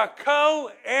 You are a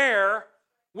co-heir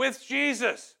with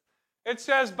Jesus. It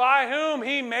says, by whom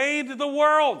He made the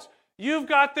worlds. You've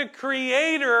got the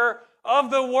creator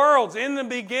of the worlds. In the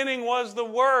beginning was the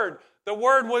Word. The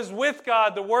Word was with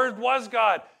God. The Word was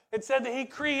God. It said that He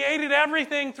created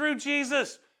everything through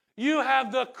Jesus. You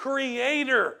have the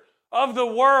creator of the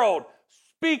world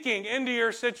speaking into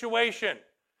your situation.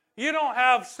 You don't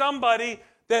have somebody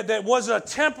that was a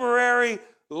temporary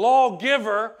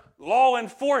lawgiver, law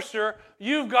enforcer.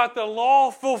 You've got the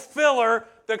law fulfiller,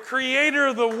 the creator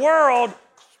of the world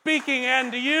speaking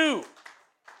unto you.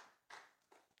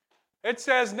 It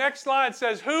says, next slide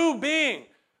says, who being,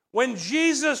 when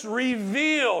Jesus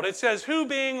revealed, it says, who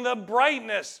being the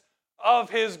brightness of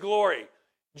His glory.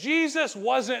 Jesus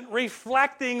wasn't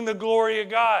reflecting the glory of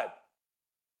God.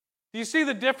 Do you see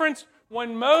the difference?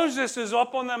 When Moses is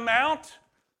up on the mount,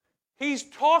 he's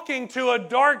talking to a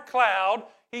dark cloud.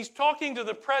 He's talking to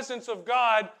the presence of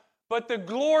God, but the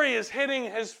glory is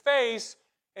hitting his face,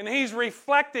 and he's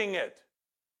reflecting it.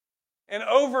 And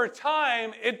over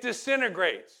time, it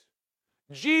disintegrates.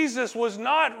 Jesus was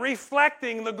not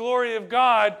reflecting the glory of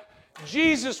God.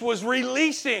 Jesus was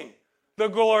releasing the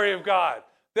glory of God.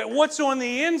 That what's on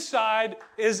the inside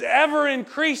is ever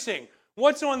increasing.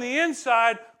 What's on the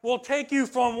inside will take you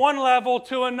from one level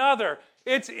to another.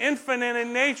 It's infinite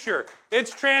in nature.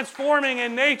 It's transforming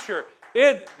in nature.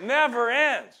 It never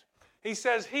ends. He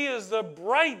says He is the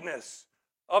brightness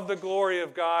of the glory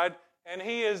of God, and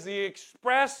He is the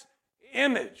express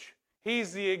image.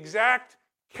 He's the exact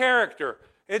character.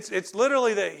 It's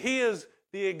literally that He is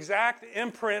the exact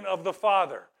imprint of the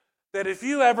Father. That if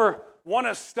you ever want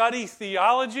to study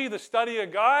theology, the study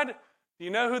of God, do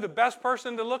you know who the best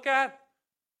person to look at?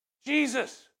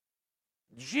 Jesus.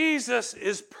 Jesus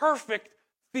is perfect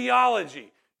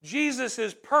theology. Jesus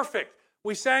is perfect.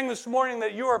 We sang this morning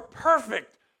that you are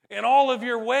perfect in all of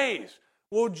your ways.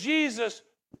 Well, Jesus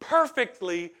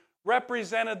perfectly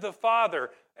represented the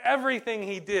Father. Everything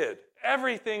He did,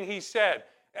 everything He said,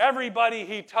 everybody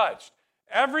He touched,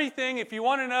 everything. If you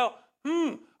want to know,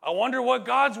 I wonder what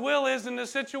God's will is in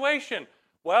this situation.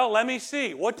 Well, let me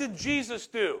see. What did Jesus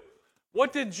do?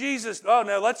 What did Jesus...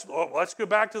 let's go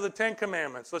back to the Ten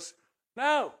Commandments.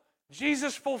 No,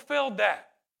 Jesus fulfilled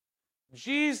that.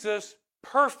 Jesus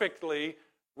perfectly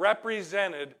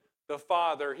represented the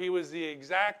Father. He was the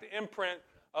exact imprint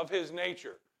of His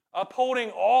nature, upholding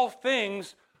all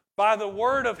things by the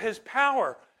word of His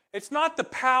power. It's not the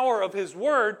power of His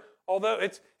word, although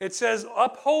it says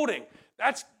upholding.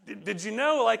 Did you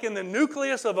know, like in the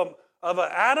nucleus of an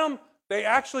atom, they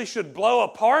actually should blow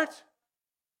apart?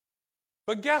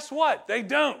 But guess what? They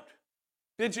don't.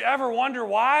 Did you ever wonder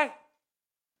why?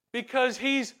 Because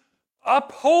He's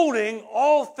upholding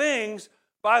all things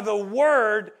by the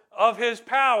word of His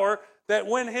power, that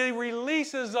when He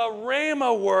releases a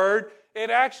rhema word, it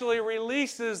actually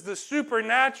releases the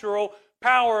supernatural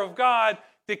power of God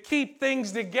to keep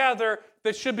things together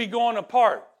that should be going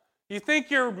apart. You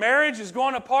think your marriage is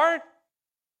going apart?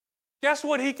 Guess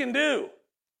what He can do?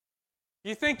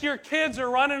 You think your kids are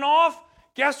running off?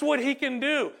 Guess what He can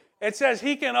do? It says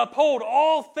He can uphold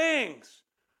all things.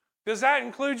 Does that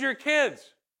include your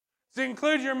kids? Does it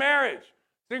include your marriage?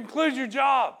 Does it include your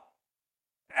job?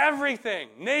 Everything,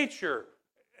 nature,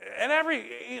 and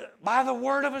by the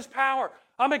word of His power.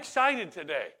 I'm excited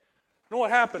today. You know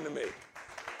what happened to me?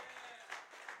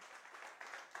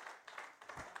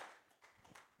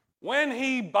 when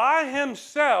he by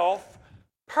himself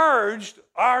purged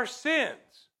our sins.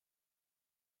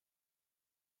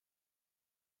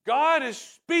 God is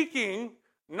speaking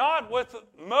not with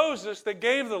Moses that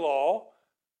gave the law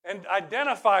and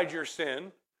identified your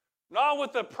sin, not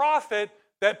with the prophet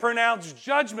that pronounced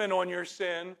judgment on your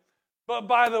sin, but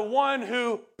by the one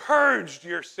who purged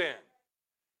your sin.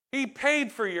 He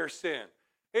paid for your sin.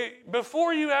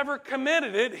 Before you ever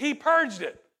committed it, he purged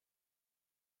it.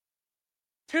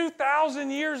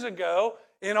 2,000 years ago,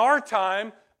 in our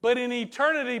time, but in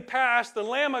eternity past, the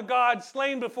Lamb of God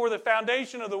slain before the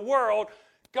foundation of the world,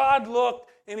 God looked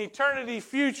in eternity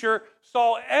future,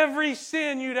 saw every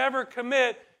sin you'd ever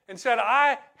commit, and said,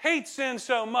 I hate sin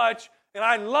so much, and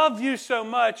I love you so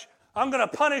much, I'm going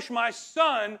to punish my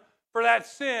son for that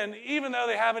sin, even though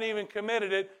they haven't even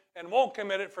committed it and won't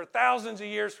commit it for thousands of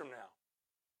years from now.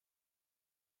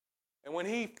 And when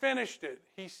he finished it,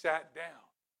 he sat down.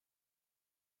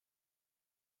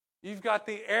 You've got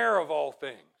the heir of all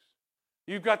things.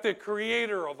 You've got the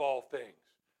creator of all things.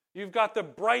 You've got the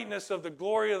brightness of the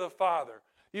glory of the Father.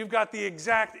 You've got the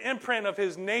exact imprint of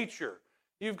his nature.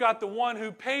 You've got the one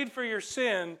who paid for your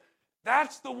sin.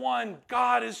 That's the one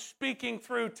God is speaking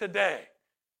through today.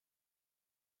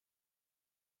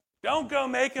 Don't go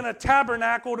making a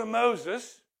tabernacle to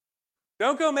Moses.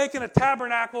 Don't go making a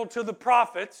tabernacle to the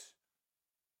prophets.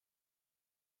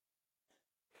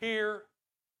 Hear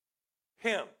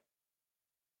him.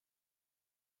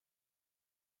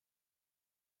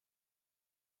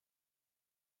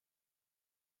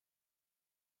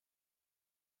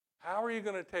 How are you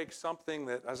going to take something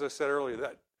that, as I said earlier,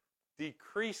 that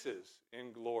decreases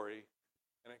in glory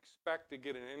and expect to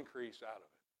get an increase out of it?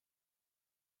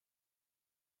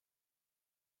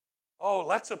 Oh,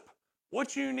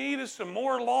 what you need is some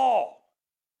more law.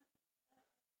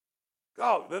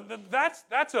 Oh,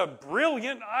 that's a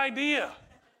brilliant idea.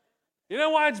 You know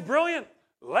why it's brilliant?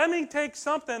 Let me take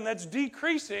something that's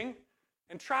decreasing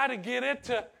and try to get it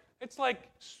to, it's like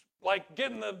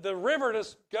getting the river to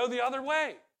go the other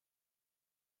way.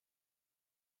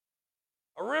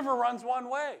 A river runs one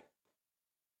way.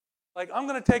 Like, I'm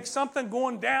going to take something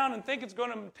going down and think it's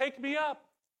going to take me up.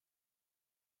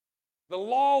 The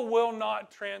law will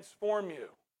not transform you.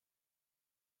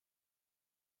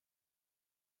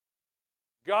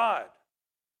 God,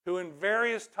 who in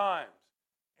various times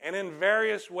and in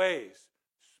various ways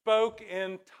spoke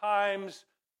in times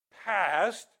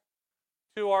past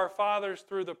to our fathers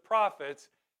through the prophets,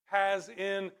 has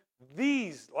in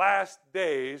these last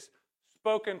days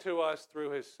spoken to us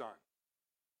through his Son.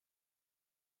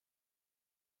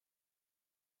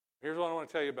 Here's what I want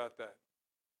to tell you about that.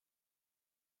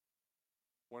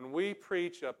 When we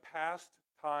preach a past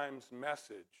times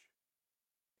message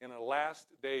in a last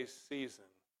days season,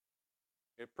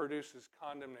 it produces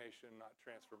condemnation, not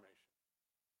transformation.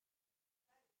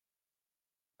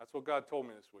 That's what God told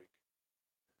me this week.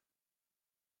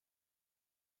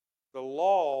 The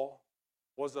law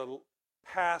was a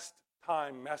past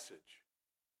time message.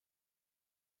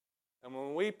 And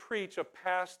when we preach a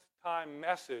past time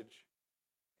message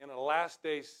in a last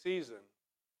days season,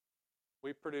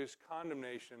 we produce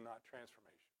condemnation, not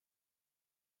transformation.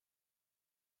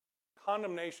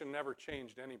 Condemnation never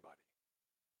changed anybody.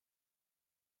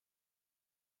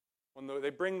 When they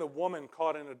bring the woman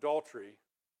caught in adultery,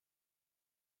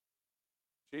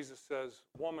 Jesus says,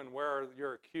 "Woman, where are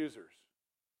your accusers?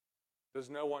 Does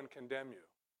no one condemn you?"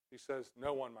 He says,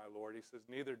 "No one, my Lord." He says,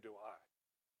 "Neither do I.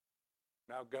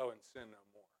 Now go and sin no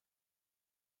more."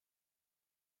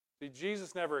 See,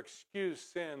 Jesus never excused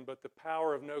sin, but the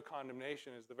power of no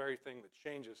condemnation is the very thing that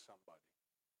changes somebody.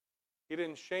 He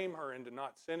didn't shame her into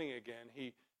not sinning again.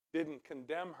 He didn't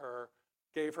condemn her,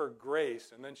 gave her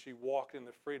grace, and then she walked in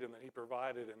the freedom that he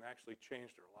provided and actually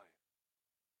changed her life.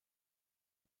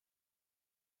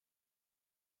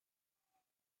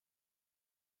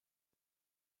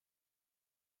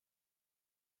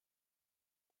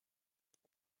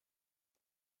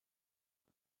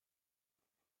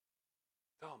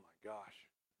 Oh my gosh.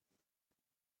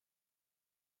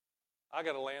 I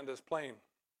got to land this plane.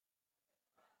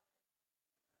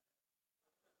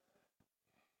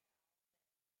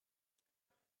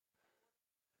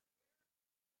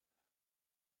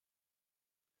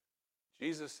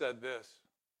 Jesus said this.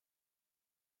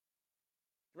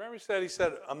 Remember he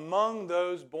said, among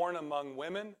those born among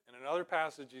women. In another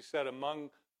passage he said, among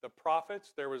the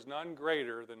prophets, there was none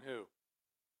greater than who?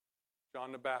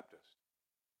 John the Baptist.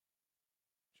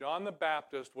 John the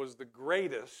Baptist was the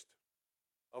greatest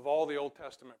of all the Old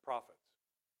Testament prophets.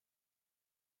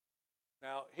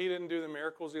 Now, he didn't do the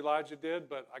miracles Elijah did,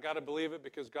 but I got to believe it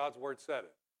because God's word said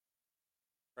it.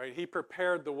 right? He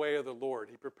prepared the way of the Lord.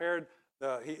 He prepared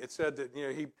it said that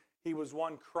he was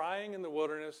one crying in the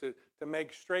wilderness to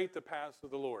make straight the paths of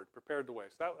the Lord, prepared the way.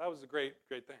 So that was a great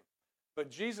thing. But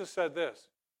Jesus said this.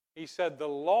 He said the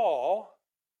law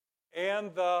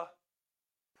and the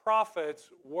prophets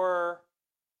were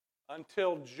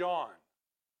until John.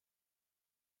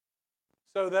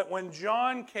 So that when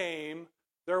John came,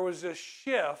 there was a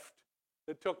shift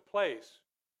that took place.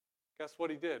 Guess what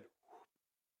he did?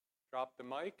 Dropped the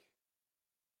mic,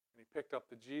 and he picked up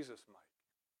the Jesus mic.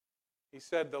 He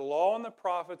said the law and the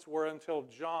prophets were until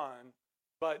John,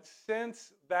 but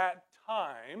since that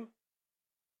time,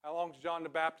 how long has John the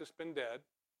Baptist been dead?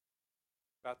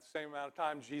 About the same amount of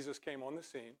time Jesus came on the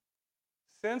scene.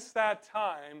 Since that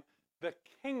time, the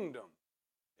kingdom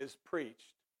is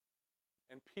preached.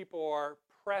 And people are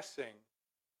pressing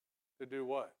to do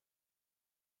what?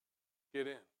 Get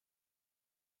in.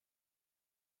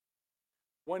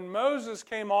 When Moses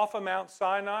came off of Mount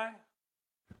Sinai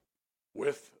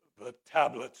with the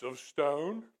tablets of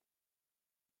stone,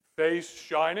 face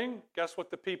shining, guess what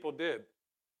the people did?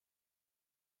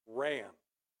 Ran.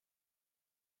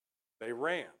 They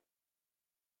ran.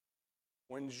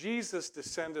 When Jesus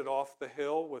descended off the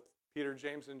hill with Peter,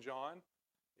 James, and John,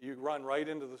 you run right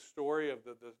into the story of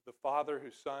the father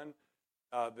whose son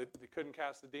that couldn't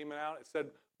cast the demon out. It said,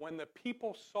 when the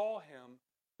people saw him,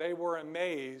 they were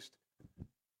amazed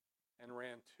and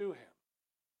ran to him.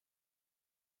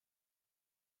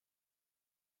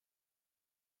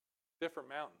 Different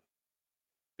mountain,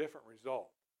 different result.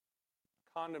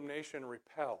 Condemnation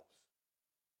repels.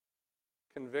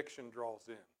 Conviction draws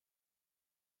in.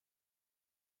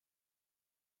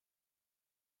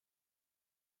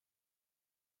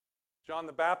 John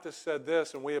the Baptist said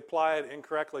this, and we apply it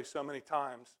incorrectly so many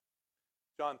times.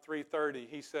 John 3:30,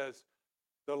 he says,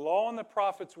 the law and the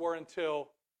prophets were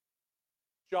until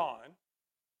John,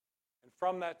 and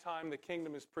from that time the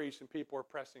kingdom is preached and people are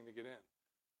pressing to get in.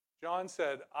 John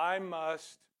said, I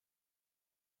must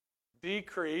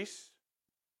decrease,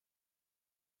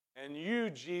 and you,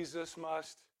 Jesus,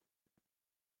 must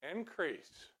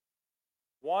increase.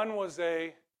 One was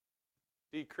a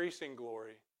decreasing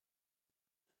glory.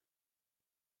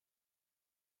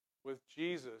 With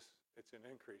Jesus, it's an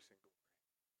increasing glory.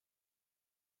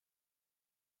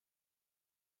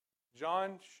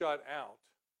 John shut out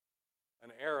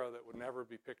an era that would never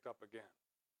be picked up again.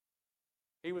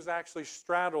 He was actually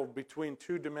straddled between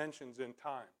two dimensions in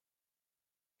time.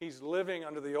 He's living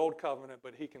under the old covenant,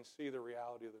 but he can see the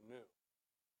reality of the new.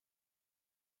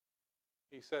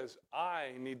 He says,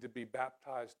 I need to be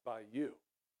baptized by you.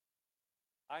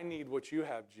 I need what you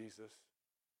have, Jesus.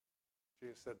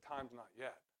 Jesus said, time's not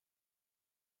yet.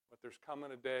 But there's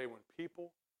coming a day when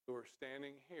people who are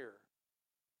standing here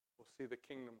will see the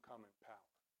kingdom come in power.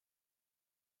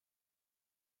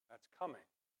 That's coming.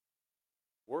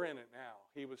 We're in it now.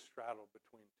 He was straddled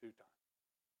between two times.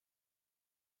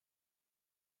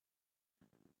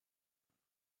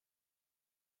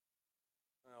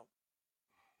 Well,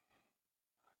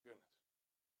 goodness.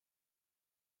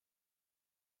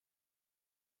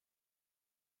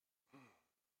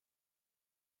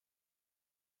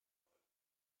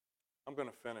 I'm going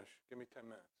to finish. Give me 10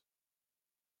 minutes.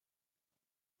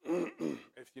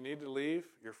 If you need to leave,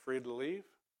 you're free to leave.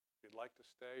 If you'd like to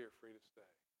stay, you're free to stay.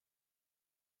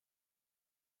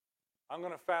 I'm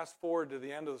going to fast forward to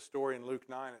the end of the story in Luke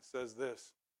 9. It says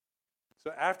this.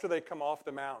 So after they come off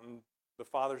the mountain, the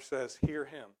Father says, hear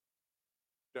him.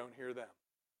 Don't hear them.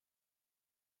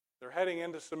 They're heading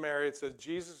into Samaria. It says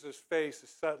Jesus' face is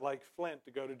set like flint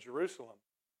to go to Jerusalem.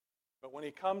 But when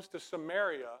he comes to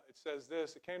Samaria, it says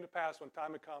this. It came to pass when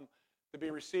time had come to be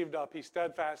received up, he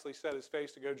steadfastly set his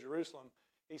face to go to Jerusalem.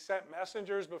 He sent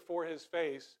messengers before his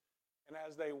face, and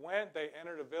as they went, they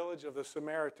entered a village of the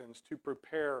Samaritans to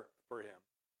prepare for him.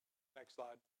 Next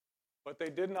slide. But they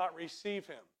did not receive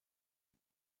him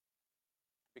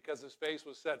because his face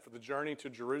was set for the journey to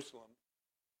Jerusalem.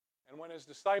 And when his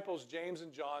disciples, James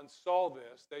and John, saw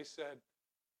this, they said,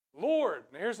 Lord,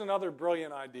 now here's another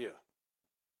brilliant idea.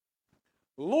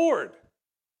 Lord,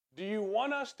 do you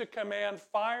want us to command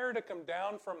fire to come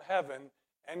down from heaven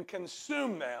and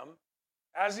consume them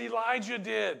as Elijah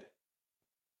did?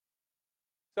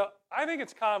 So I think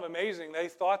it's kind of amazing they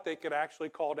thought they could actually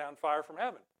call down fire from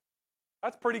heaven.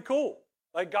 That's pretty cool.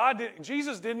 Like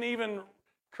Jesus didn't even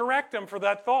correct them for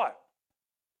that thought.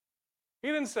 He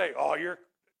didn't say,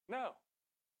 no.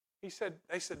 They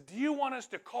said, do you want us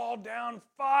to call down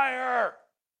fire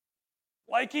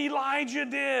like Elijah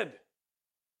did?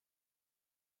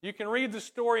 You can read the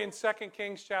story in 2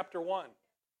 Kings chapter 1.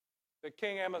 The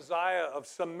King Amaziah of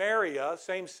Samaria,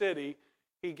 same city,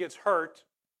 he gets hurt.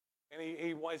 And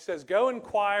he says, go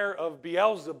inquire of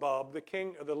Beelzebub, the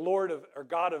king, the Lord of, or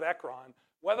God of Ekron,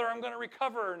 whether I'm going to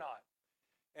recover or not.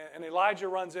 And Elijah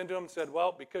runs into him and said,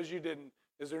 well, because you didn't,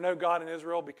 is there no God in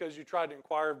Israel? Because you tried to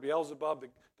inquire of Beelzebub,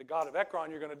 the God of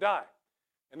Ekron, you're going to die.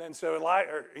 And then so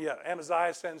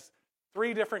Amaziah sends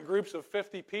 3 different groups of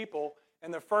 50 people,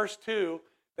 and the first 2,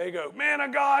 they go, man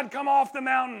of God, come off the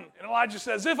mountain. And Elijah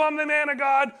says, if I'm the man of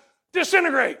God,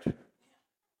 disintegrate.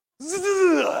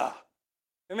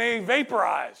 And they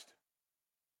vaporized.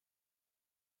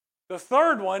 The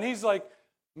third one, he's like,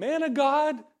 man of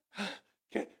God,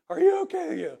 are you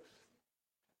okay? Yeah.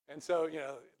 And so,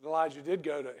 Elijah did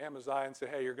go to Amaziah and say,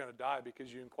 hey, you're going to die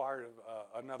because you inquired of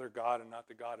another God and not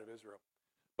the God of Israel.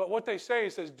 But what they say, he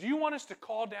says, do you want us to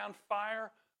call down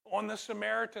fire on the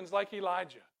Samaritans like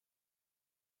Elijah?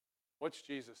 What's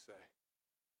Jesus say?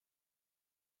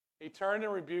 He turned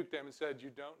and rebuked them and said, you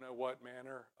don't know what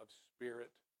manner of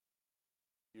spirit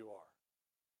you are.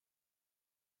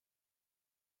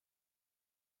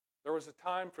 There was a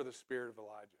time for the spirit of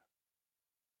Elijah.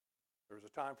 There was a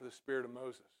time for the spirit of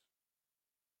Moses.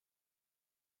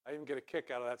 I even get a kick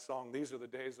out of that song, These Are the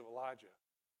Days of Elijah.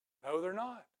 No, they're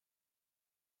not.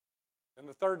 And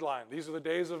the third line, these are the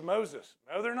days of Moses.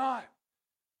 No, they're not.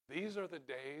 These are the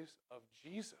days of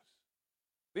Jesus.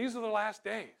 These are the last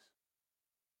days.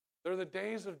 They're the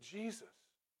days of Jesus.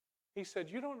 He said,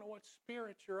 you don't know what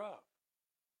spirit you're of.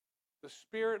 The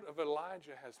spirit of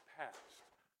Elijah has passed.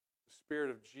 The spirit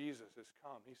of Jesus has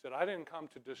come. He said, I didn't come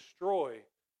to destroy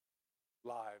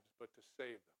lives, but to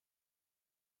save them.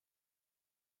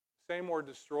 The same word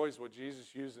destroys what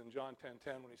Jesus used in John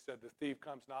 10:10 when he said, the thief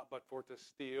comes not but for to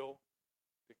steal,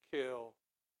 to kill,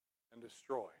 and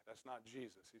destroy. That's not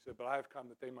Jesus. He said, but I have come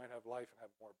that they might have life and have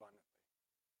more abundantly.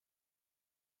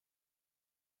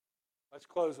 Let's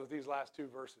close with these last 2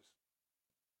 verses.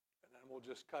 And then we'll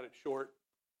just cut it short.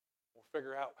 We'll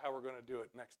figure out how we're going to do it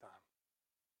next time.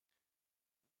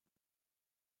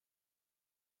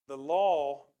 The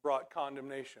law brought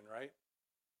condemnation, right?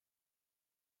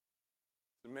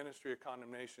 The ministry of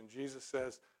condemnation. Jesus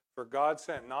says, for God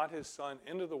sent not his Son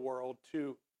into the world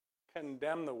to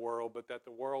condemn the world, but that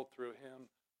the world through him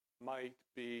might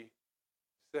be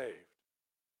saved.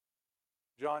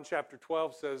 John chapter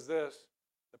 12 says this,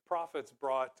 the prophets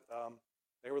brought,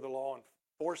 they were the law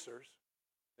enforcers,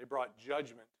 they brought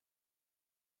judgment,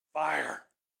 fire.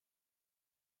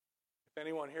 If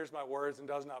anyone hears my words and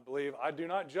does not believe, I do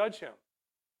not judge him.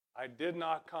 I did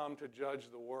not come to judge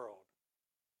the world,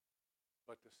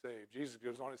 but to save. Jesus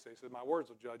goes on to say, he says, my words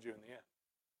will judge you in the end.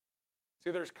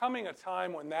 See, there's coming a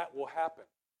time when that will happen.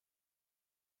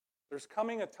 There's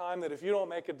coming a time that if you don't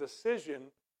make a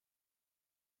decision,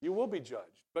 you will be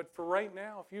judged. But for right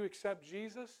now, if you accept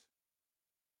Jesus,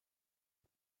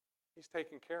 he's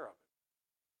taking care of it.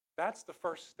 That's the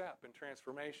first step in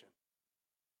transformation.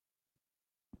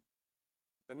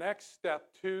 The next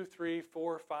step, 2, 3,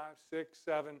 4, 5, 6,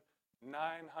 7,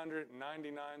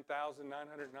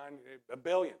 999,990, a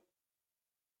billion,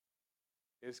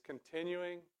 is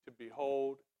continuing to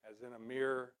behold as in a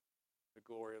mirror the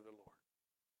glory of the Lord.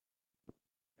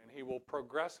 And he will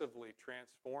progressively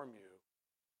transform you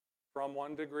from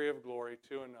one degree of glory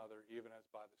to another, even as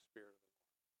by the Spirit of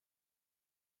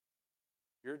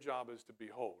the Lord. Your job is to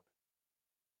behold.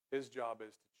 His job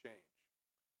is to change.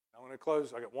 I want to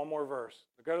close. I got one more verse.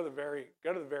 Go to the very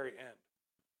end.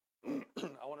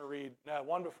 I want to read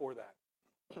one before that.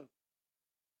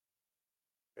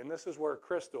 And this is where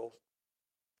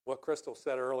what Crystal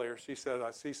said earlier. She said,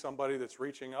 I see somebody that's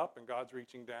reaching up and God's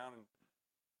reaching down. And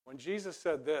when Jesus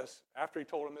said this, after he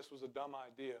told him this was a dumb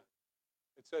idea,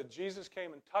 it said Jesus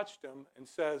came and touched him and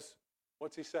says,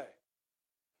 what's he say?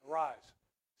 Arise.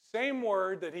 Same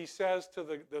word that he says to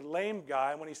the lame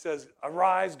guy when he says,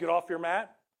 arise, get off your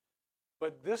mat.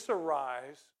 But this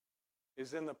arise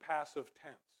is in the passive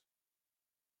tense,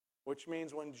 which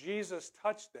means when Jesus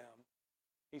touched them,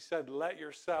 he said, let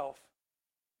yourself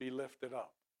be lifted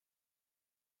up.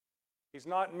 He's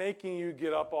not making you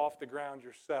get up off the ground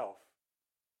yourself.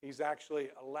 He's actually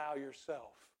allow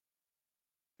yourself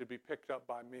to be picked up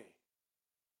by me.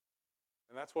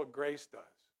 And that's what grace does.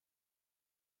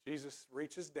 Jesus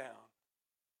reaches down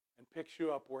and picks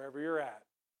you up wherever you're at,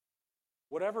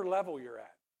 whatever level you're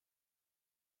at.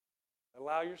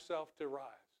 Allow yourself to rise.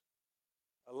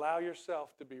 Allow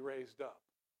yourself to be raised up.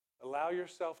 Allow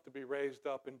yourself to be raised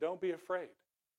up, and don't be afraid.